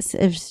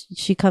if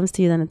she comes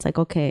to you, then it's like,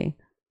 okay,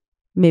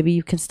 maybe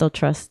you can still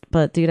trust.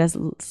 But dude, as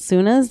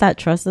soon as that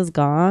trust is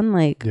gone,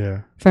 like,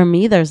 Yeah. for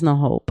me, there's no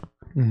hope.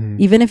 Mm-hmm.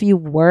 Even if you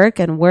work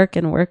and work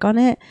and work on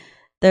it,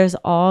 there's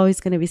always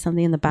going to be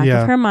something in the back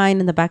Yeah. of her mind,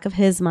 in the back of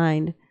his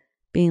mind,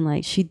 being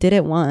like, she did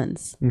it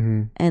once.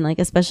 Mm-hmm. And like,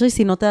 especially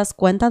si no te das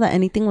cuenta that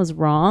anything was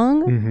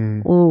wrong.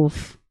 Mm-hmm.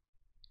 Oof.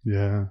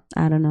 Yeah.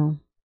 I don't know.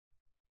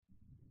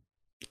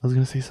 I was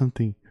gonna say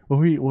something.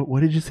 What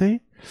did you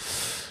say?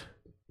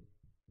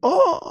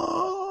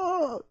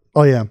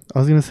 Oh yeah. I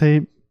was gonna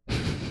say,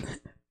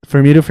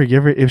 for me to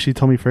forgive her, if she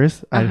told me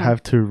first, I'd Uh-huh.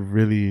 have to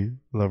really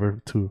love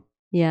her too.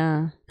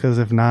 Yeah. Because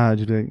if not,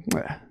 you'd be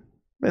like,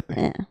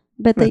 vete,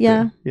 But vete.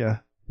 yeah. Yeah.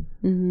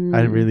 Mhm.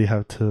 I really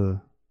have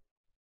to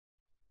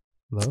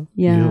love.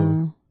 Yeah.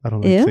 Ew. I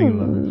don't like saying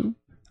love. Ew.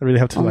 I really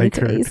have to Only like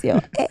to her.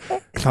 ACO.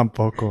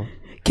 Tampoco.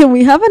 Can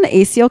we have an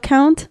ACO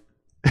count?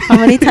 How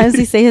many times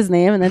we say his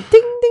name and then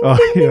ding, ding, Oh,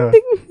 ding, yeah.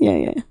 ding, ding. Yeah,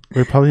 yeah.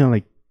 We're probably on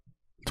like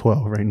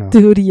 12 right now.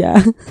 Dude,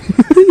 yeah.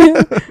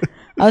 Yeah.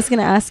 I was going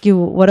to ask you,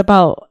 what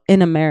about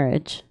in a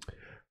marriage?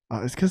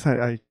 It's because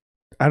I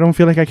don't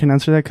feel like I can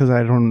answer that because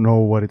I don't know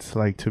what it's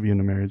like to be in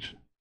a marriage.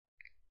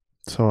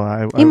 So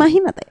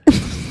Imagínate.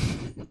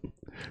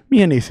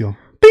 me and Acio.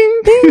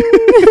 Ding.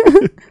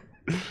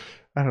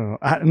 I don't know.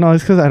 No,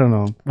 it's because I don't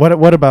know.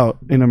 What about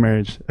in a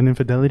marriage? An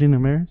infidelity in a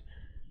marriage?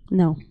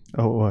 No.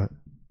 Oh, what?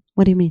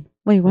 What do you mean?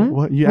 Wait, what? What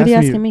What are you asked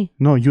asking me?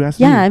 No, you asked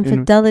me. Yeah,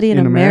 infidelity in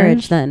a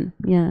marriage then.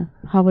 Yeah.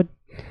 How would...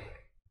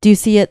 Do you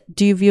see it...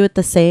 Do you view it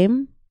the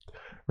same?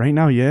 Right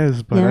now,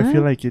 yes, but I Yeah?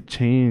 feel like it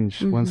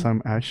changed once Mhm.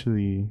 I'm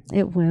actually...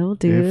 It will,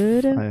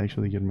 dude. If I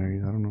actually get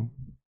married. I don't know.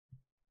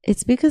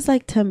 It's because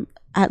like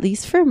at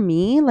least for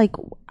me, like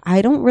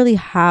I don't really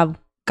have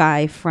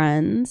guy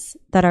friends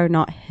that are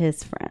not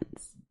his friends.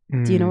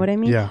 Do you know what I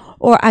mean? Yeah.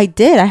 Or I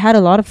had a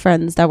lot of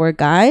friends that were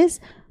guys,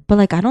 but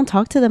like I don't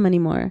talk to them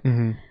anymore.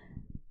 Mm-hmm.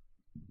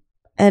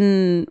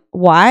 And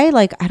why?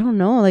 Like I don't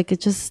know. Like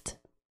it just,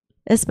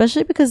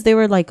 especially because they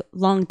were like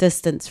long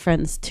distance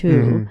friends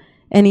too. Mhm.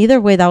 And either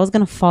way, that was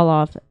gonna fall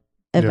off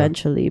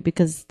eventually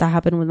because that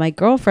happened with my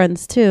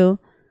girlfriends too.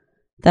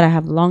 That I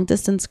have long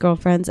distance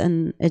girlfriends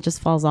and it just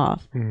falls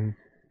off. Mm-hmm.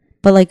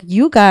 But like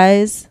you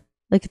guys,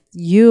 like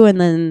you and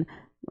then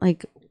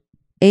like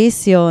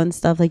Acio and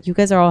stuff, like you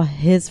guys are all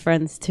his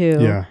friends too.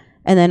 Yeah.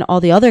 And then all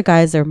the other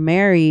guys are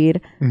married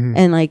Mhm.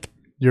 and like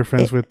You're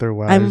friends with their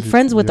wives. I'm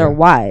friends with yeah. their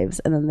wives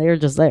and then they're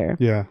just there.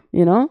 Yeah.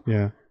 You know?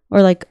 Yeah.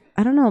 Or like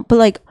I don't know, but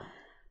like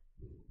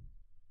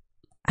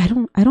I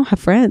don't have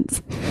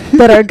friends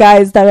that are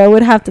guys that I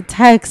would have to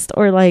text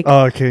or like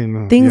Oh, okay.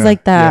 No. things Yeah,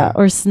 like that yeah,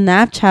 or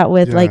Snapchat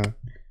with yeah. like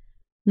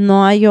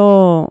no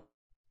hallo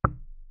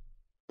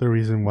the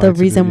reason why. the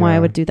reason why I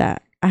would do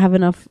that. I have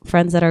enough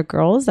friends that are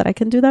girls that I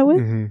can do that with.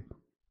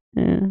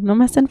 Mm-hmm. No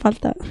me hacen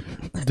falta.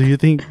 Do you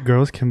think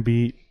girls can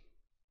be?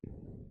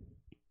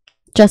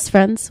 Just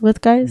friends with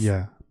guys?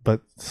 Yeah,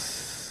 but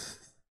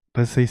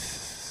let's say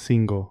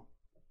single.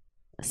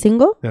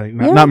 Single? Like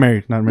Yeah. not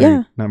married. Not married.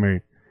 Yeah. Not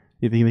married.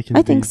 You think they can?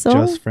 I think be so.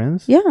 Just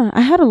friends. Yeah,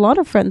 I had a lot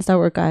of friends that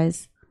were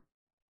guys.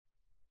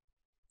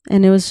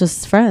 And it was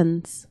just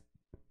friends.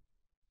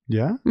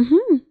 Yeah.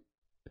 Mm-hmm.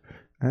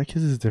 I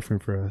guess it's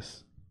different for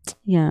us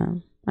Yeah,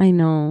 I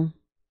know.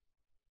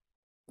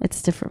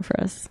 It's different for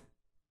us.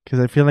 because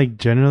I feel like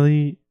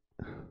generally,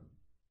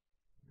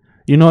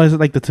 it's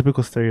like the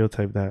typical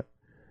stereotype that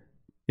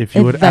if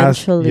you would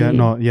ask,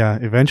 Eventually.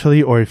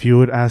 eventually, or if you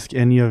would ask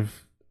any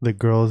of the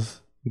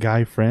girls'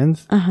 guy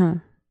friends Uh-huh.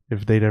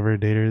 if they'd ever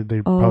dated,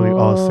 they'd probably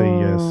all say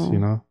yes.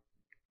 Oh.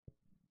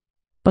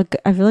 But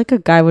I feel like a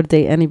guy would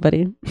date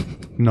anybody.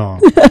 No.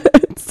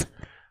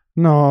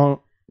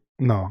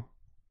 No.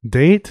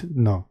 Date?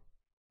 No.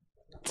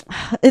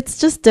 It's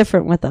just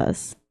different with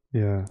us.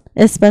 Yeah.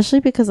 Especially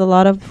because a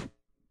lot of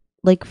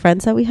like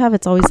friends that we have,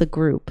 it's always a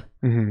group.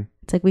 Mm-hmm.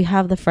 It's like we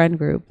have the friend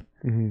group.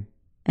 Mm-hmm.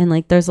 And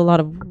like there's a lot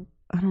of,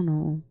 I don't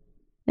know.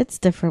 It's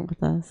different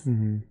with us.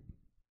 Mm-hmm.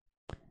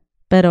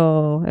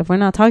 Pero if we're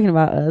not talking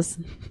about us,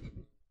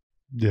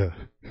 Yeah.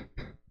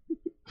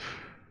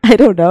 I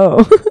don't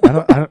know.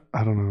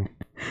 I don't know.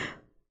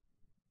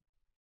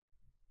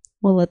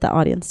 We'll let the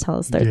audience tell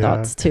us their Yeah.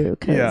 thoughts too.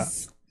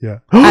 Cause Yeah.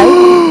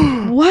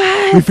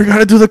 what? We forgot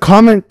to do the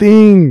comment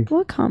thing.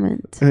 What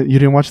comment? You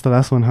didn't watch the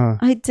last one, huh?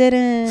 I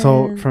didn't.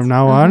 So from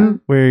now Uh-huh.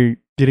 on, we're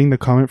getting the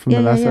comment from the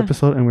Yeah, last yeah.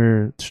 episode, and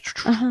we're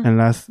Uh-huh. and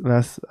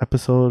last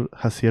episode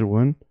Hasier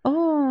won.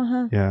 Oh,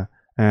 huh. Yeah,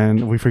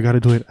 and we forgot to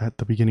do it at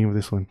the beginning of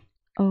this one.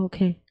 Oh,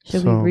 okay.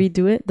 Should So- we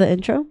redo it, the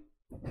intro?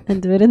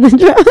 And do it in the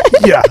intro?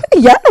 Yeah,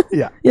 Yeah?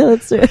 Yeah. Yeah,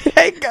 let's do it.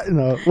 hey,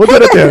 no, we'll do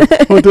it at the end.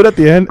 We'll do it at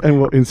the end, and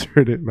we'll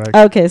insert it back.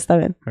 Okay, está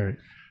bien. All right.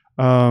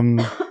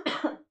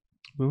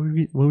 What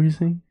were you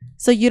saying?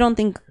 So you don't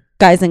think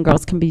guys and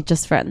girls can be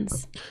just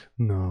friends?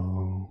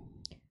 No,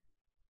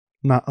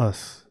 not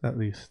us, at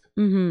least.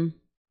 Mm-hmm.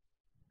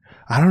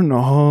 I don't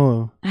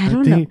know. I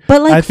don't know.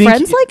 But I like think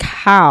friends, like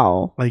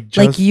how? like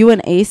Like you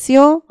and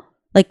Acio?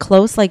 Like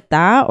close like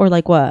that, or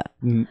like what?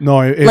 No,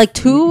 Like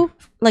two,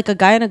 like a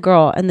guy and a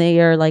girl, and they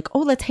are like,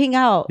 oh, let's hang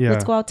out. Yeah.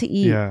 Let's go out to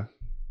eat. Yeah,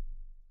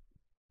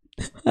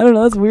 I don't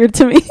know. It's weird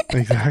to me.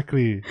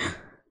 exactly.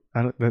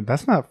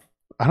 That's not.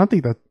 I don't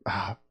think that.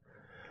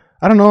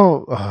 I don't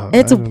know. I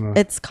don't know.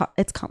 It's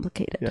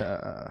complicated.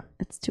 Yeah.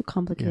 It's too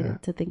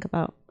complicated to think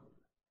about.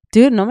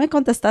 Dude, no me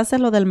contestaste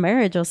lo del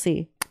marriage, o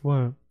sí?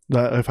 What?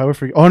 If I were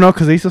forget. Oh no,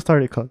 because Asa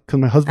started calling. Because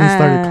my husband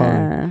started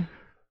calling.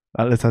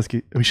 Let's ask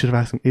you. We should have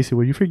asked him. Asa,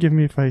 will you forgive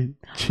me if I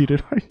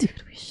cheated on you?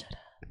 Dude, we should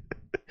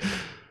have.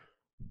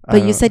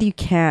 But you said you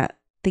can't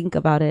think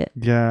about it.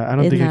 Yeah, I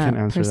don't think I can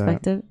answer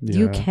perspective. that.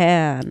 You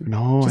can.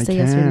 No, just I say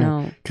can't. yes or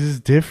no. Because it's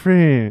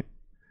different.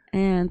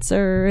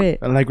 Answer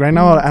it. Like right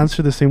now, I'll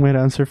answer the same way to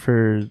answer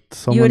for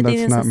someone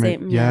that's not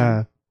married.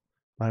 Yeah.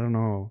 I don't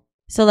know.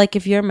 So like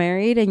if you're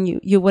married and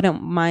you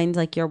wouldn't mind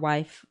like your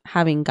wife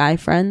having guy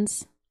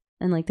friends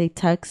and like they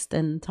text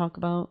and talk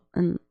about,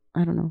 and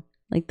I don't know,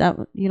 like that,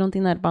 you don't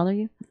think that'd bother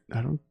you?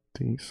 I don't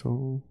think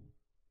so.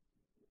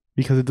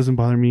 Because it doesn't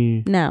bother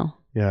me now.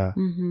 Yeah.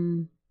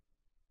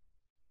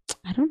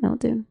 I don't know,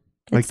 dude.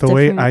 Like the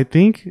way I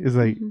think is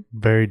like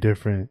very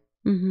different.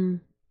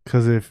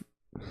 Because if...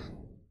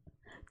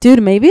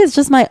 Dude, maybe it's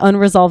just my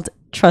unresolved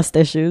trust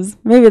issues.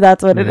 Maybe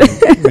that's what it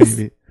is.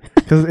 Maybe.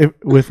 Because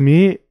with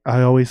me,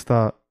 I always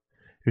thought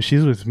if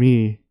she's with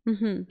me,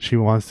 she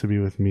wants to be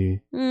with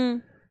me.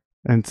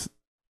 And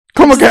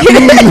come again.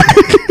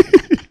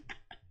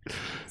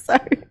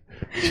 Sorry.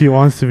 She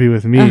wants to be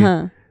with me.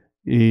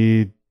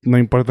 Y no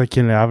importa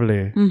quién le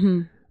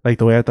hable. Like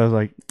the way I thought, was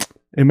like,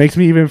 it makes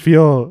me even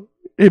feel,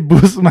 it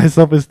boosts my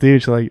self-esteem.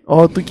 She's like,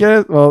 oh, tú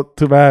quieres? Well,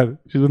 too bad.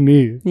 She's with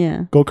me.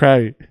 Yeah. Go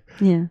cry.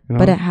 Yeah. You know?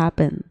 But it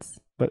happens.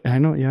 But I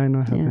know it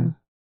happens. Yeah.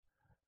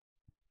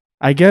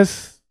 I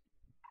guess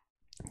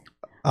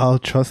I'll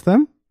trust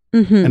them.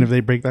 And if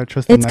they break that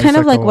trust, it's kind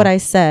of like what I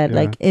said. Yeah.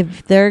 Like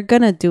if they're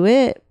gonna do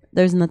it,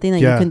 there's nothing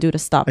that you can do to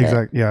stop it.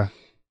 Exactly. Yeah.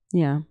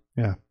 Yeah.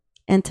 Yeah.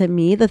 And to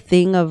me, the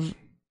thing of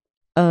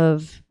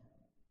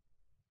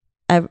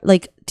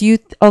like, do you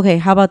okay?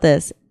 How about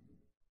this?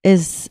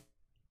 Is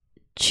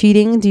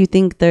cheating? Do you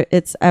think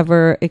it's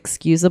ever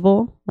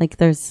excusable? Like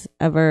there's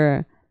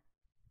ever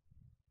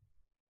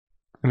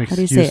an how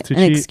do you say it? An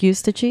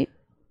excuse to cheat?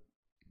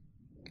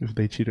 If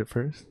they cheated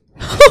first.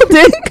 Oh,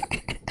 dang.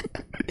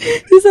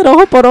 He said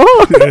ojo por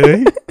ojo.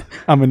 Hey,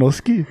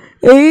 Amenoski.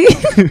 Hey.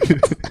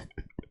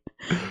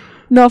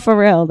 No, for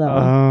real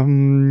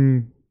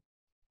though.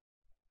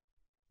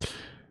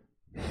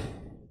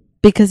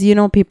 Because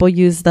people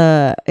use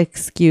the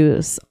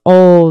excuse,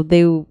 oh,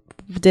 they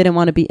didn't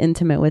want to be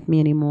intimate with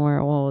me anymore,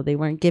 oh, they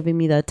weren't giving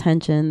me the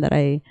attention that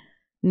I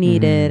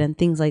needed, and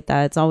things like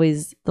that. It's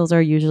always, those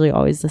are usually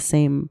always the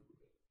same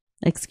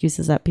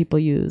excuses that people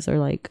use, or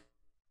like,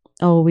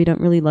 oh, we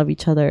don't really love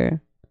each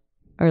other,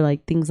 or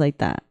like things like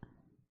that.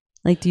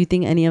 Like, do you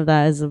think any of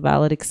that is a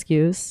valid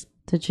excuse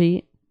to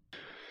cheat?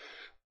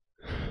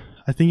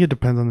 I think it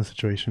depends on the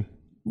situation.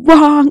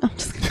 Wrong. I'm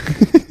just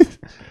kidding.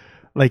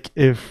 Like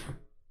if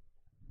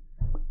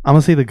I'm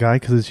gonna say the guy,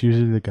 because it's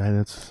usually the guy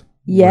that's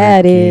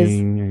it is,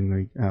 and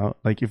like out.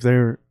 Like if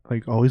they're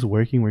like always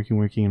working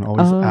and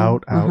always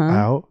out,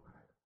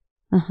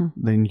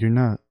 then you're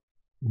not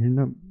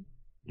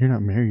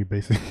married.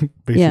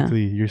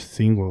 Basically, you're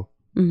single.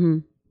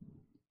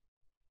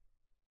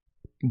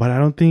 But I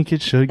don't think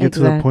it should get to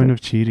the point of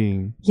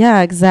cheating.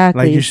 Yeah,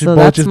 exactly. Like you should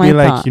both just be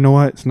like, you know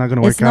what, it's not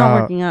gonna work out. It's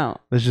not working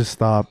out. Let's just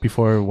stop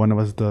before one of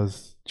us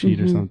does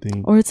cheat or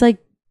something. Or it's like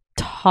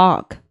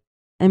talk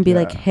and be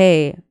like,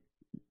 hey,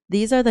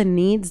 these are the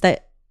needs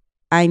that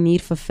I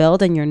need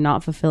fulfilled and you're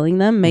not fulfilling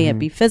them. May it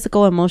be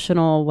physical,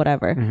 emotional,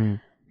 whatever.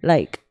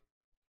 Like,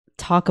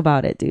 talk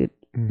about it, dude.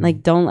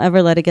 Like, don't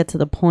ever let it get to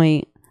the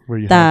point where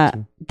you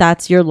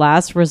that's your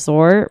last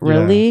resort,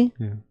 really.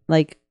 Yeah.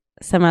 Like,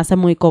 se me hace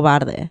muy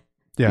cobarde.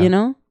 Yeah. You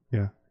know?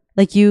 Yeah.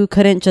 Like, you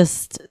couldn't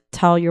just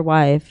tell your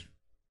wife,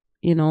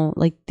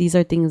 like, these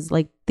are things,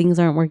 like, things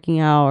aren't working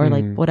out, or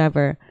like,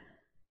 whatever.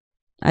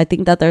 I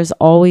think that there's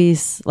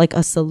always like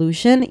a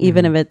solution,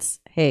 even if it's,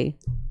 hey,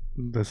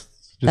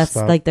 that's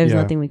like, there's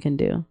nothing we can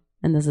do,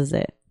 and this is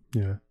it.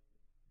 Yeah.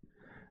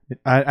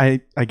 I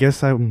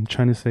guess I'm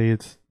trying to say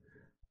it's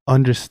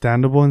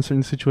understandable in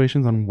certain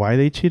situations on why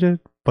they cheated,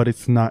 but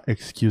it's not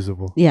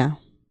excusable. Yeah.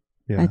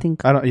 Yeah. I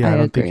think I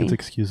don't think it's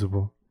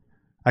excusable.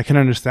 I can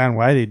understand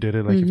why they did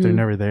it. Like if they're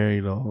never there,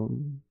 ni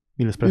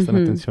les prestan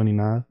atención ni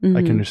nada.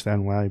 I can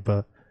understand why,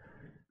 but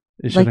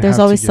like there's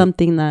always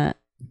something that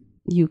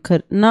you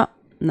could no,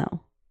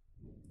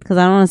 because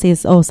I don't want to say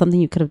it's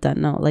something you could have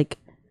done. No, like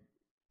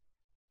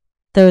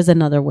there's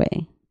another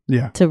way.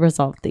 Yeah. To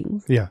resolve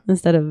things. Yeah.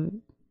 Instead of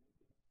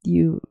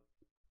you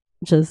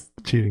just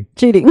cheating.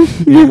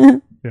 Yeah.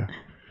 Yeah.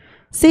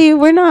 See,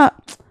 we're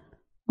not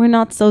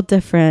so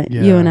different,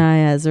 you and I,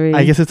 Ezri.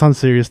 I guess it's on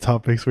serious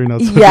topics. We're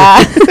not so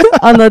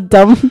on the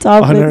dumb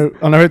topics.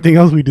 on everything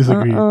else, we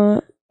disagree.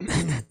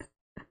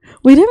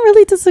 We didn't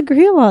really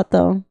disagree a lot,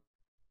 though.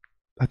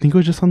 I think it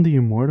was just on the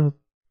immortal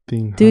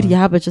thing. Dude, huh?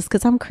 yeah, but just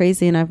because I'm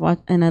crazy and I've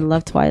watched and I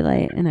love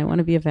Twilight and I want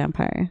to be a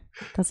vampire.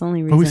 That's the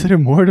only reason. But we said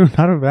immortal,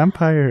 not a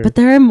vampire. But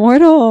they're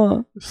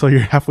immortal. So you're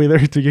halfway there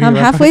to getting I'm a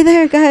vampire? halfway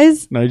there,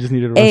 guys. Now you just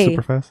need to run Hey,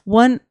 super fast.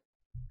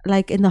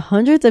 Like in the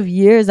hundreds of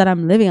years that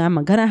I'm living,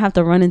 I'm gonna have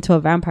to run into a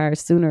vampire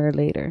sooner or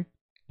later.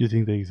 You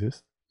think they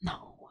exist? No.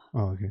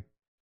 Oh, okay.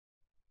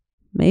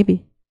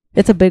 Maybe.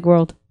 It's a big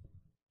world.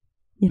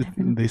 You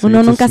never know. They say Uno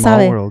it's nunca a small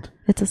sabe. world.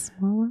 It's a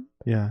small world.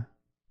 Yeah.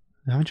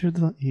 Haven't you heard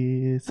the,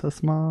 it's a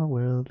small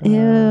world.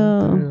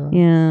 Ew.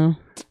 Yeah.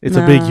 It's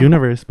a big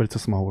universe, but it's a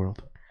small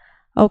world.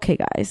 Okay,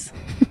 guys.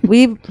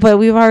 We've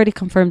already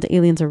confirmed the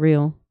aliens are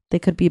real. They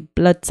could be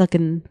blood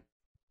sucking,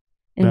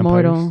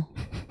 immortal,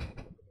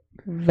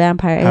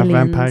 vampire Have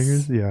aliens.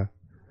 vampires? Yeah.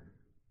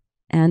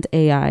 And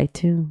AI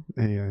too.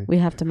 AI. We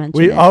have to mention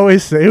We it.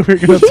 always say we're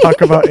going to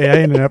talk about AI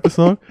in an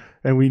episode,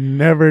 and we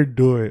never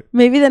do it.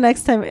 Maybe the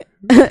next time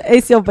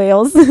ACL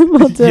bails,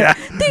 we'll do Yeah.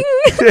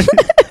 it.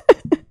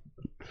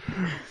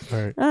 All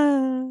right.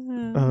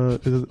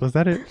 Ding. Was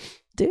that it?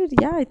 Dude,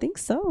 yeah, I think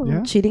so.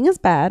 Yeah? Cheating is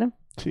bad.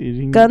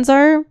 Cheating. Guns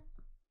are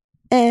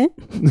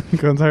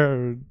Guns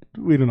are,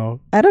 we don't know.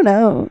 I don't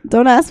know.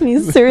 Don't ask me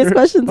serious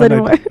questions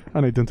anymore.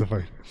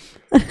 Unidentified.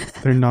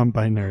 They're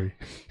non-binary.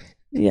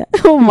 Yeah.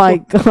 Oh my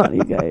god,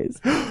 you guys.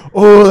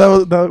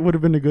 Oh, that would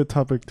have been a good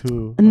topic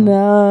too.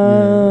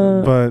 No.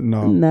 Yeah, but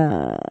no.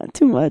 Nah,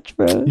 too much,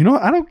 bro. You know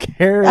what? I don't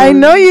care. I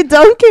know you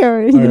don't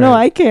care. You know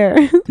right. I care.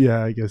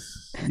 Yeah, I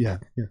guess. Yeah.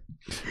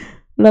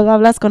 Luego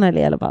hablas con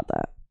Eliel about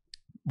that.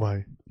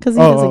 Why? Because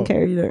he doesn't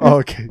care either. Oh,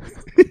 okay.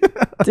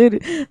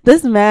 Dude,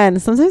 this man,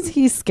 sometimes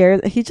he's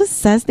scared. He just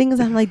says things.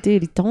 I'm like,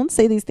 dude, don't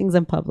say these things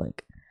in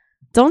public.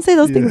 Don't say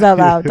those things out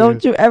loud.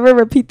 Don't you ever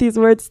repeat these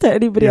words to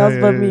anybody else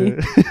but me.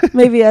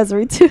 Maybe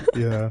Esri too.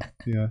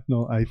 Yeah.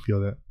 No, I feel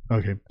that.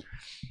 Okay.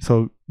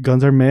 So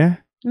guns are meh.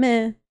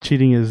 Meh.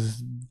 Cheating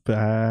is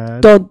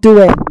bad. Don't do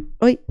it.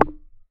 Wait.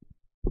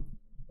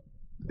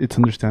 It's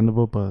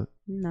understandable, but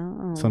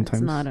No,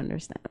 sometimes it's not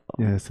understandable.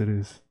 yes, it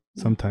is.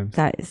 Sometimes.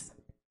 Guys,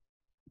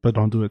 But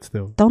don't do it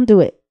still. don't do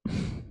it.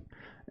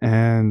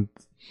 And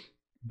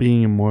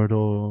being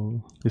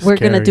immortal is We're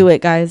going to do it,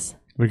 guys.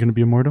 We're going to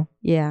be immortal?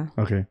 Yeah,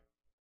 Okay.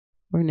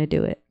 we're going to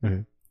do it.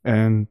 Okay.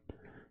 And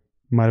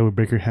Maya would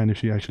break her hand if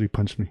she actually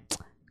punched me.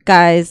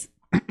 Guys,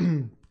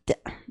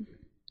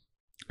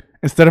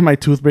 Instead of my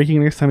tooth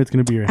breaking next time, it's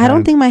going to be your hand. I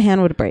don't think my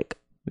hand would break.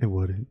 It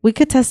wouldn't. We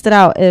could test it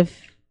out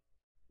if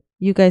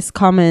you guys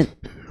comment.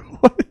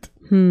 What?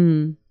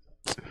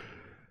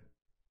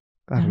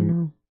 I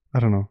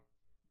don't know.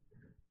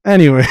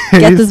 Anyway.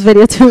 Get this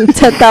video to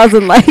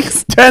 10,000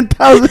 likes.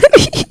 10,000.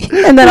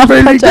 And then I'll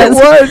punch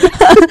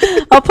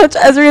Ezra. I'll punch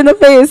Ezra in the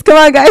face. Come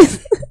on,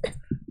 guys.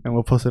 And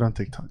we'll post it on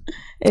TikTok.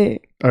 Hey.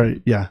 All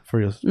right. Yeah, for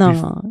real.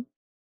 No.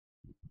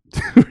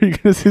 Were you going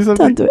to say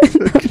something? Don't do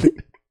it.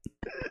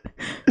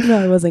 No,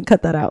 I wasn't.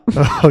 Cut that out.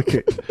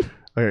 Okay.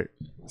 All right.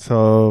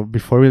 So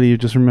before we leave,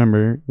 just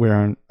remember we're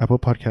on Apple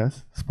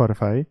Podcasts,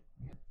 Spotify,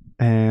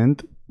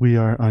 and we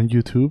are on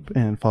YouTube.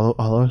 And follow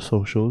all our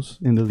socials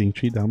in the link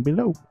tree down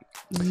below.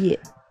 Yeah.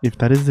 If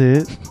that is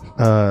it,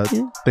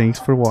 thanks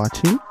for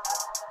watching,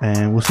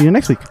 and we'll see you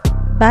next week.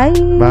 Bye.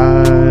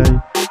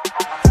 Bye.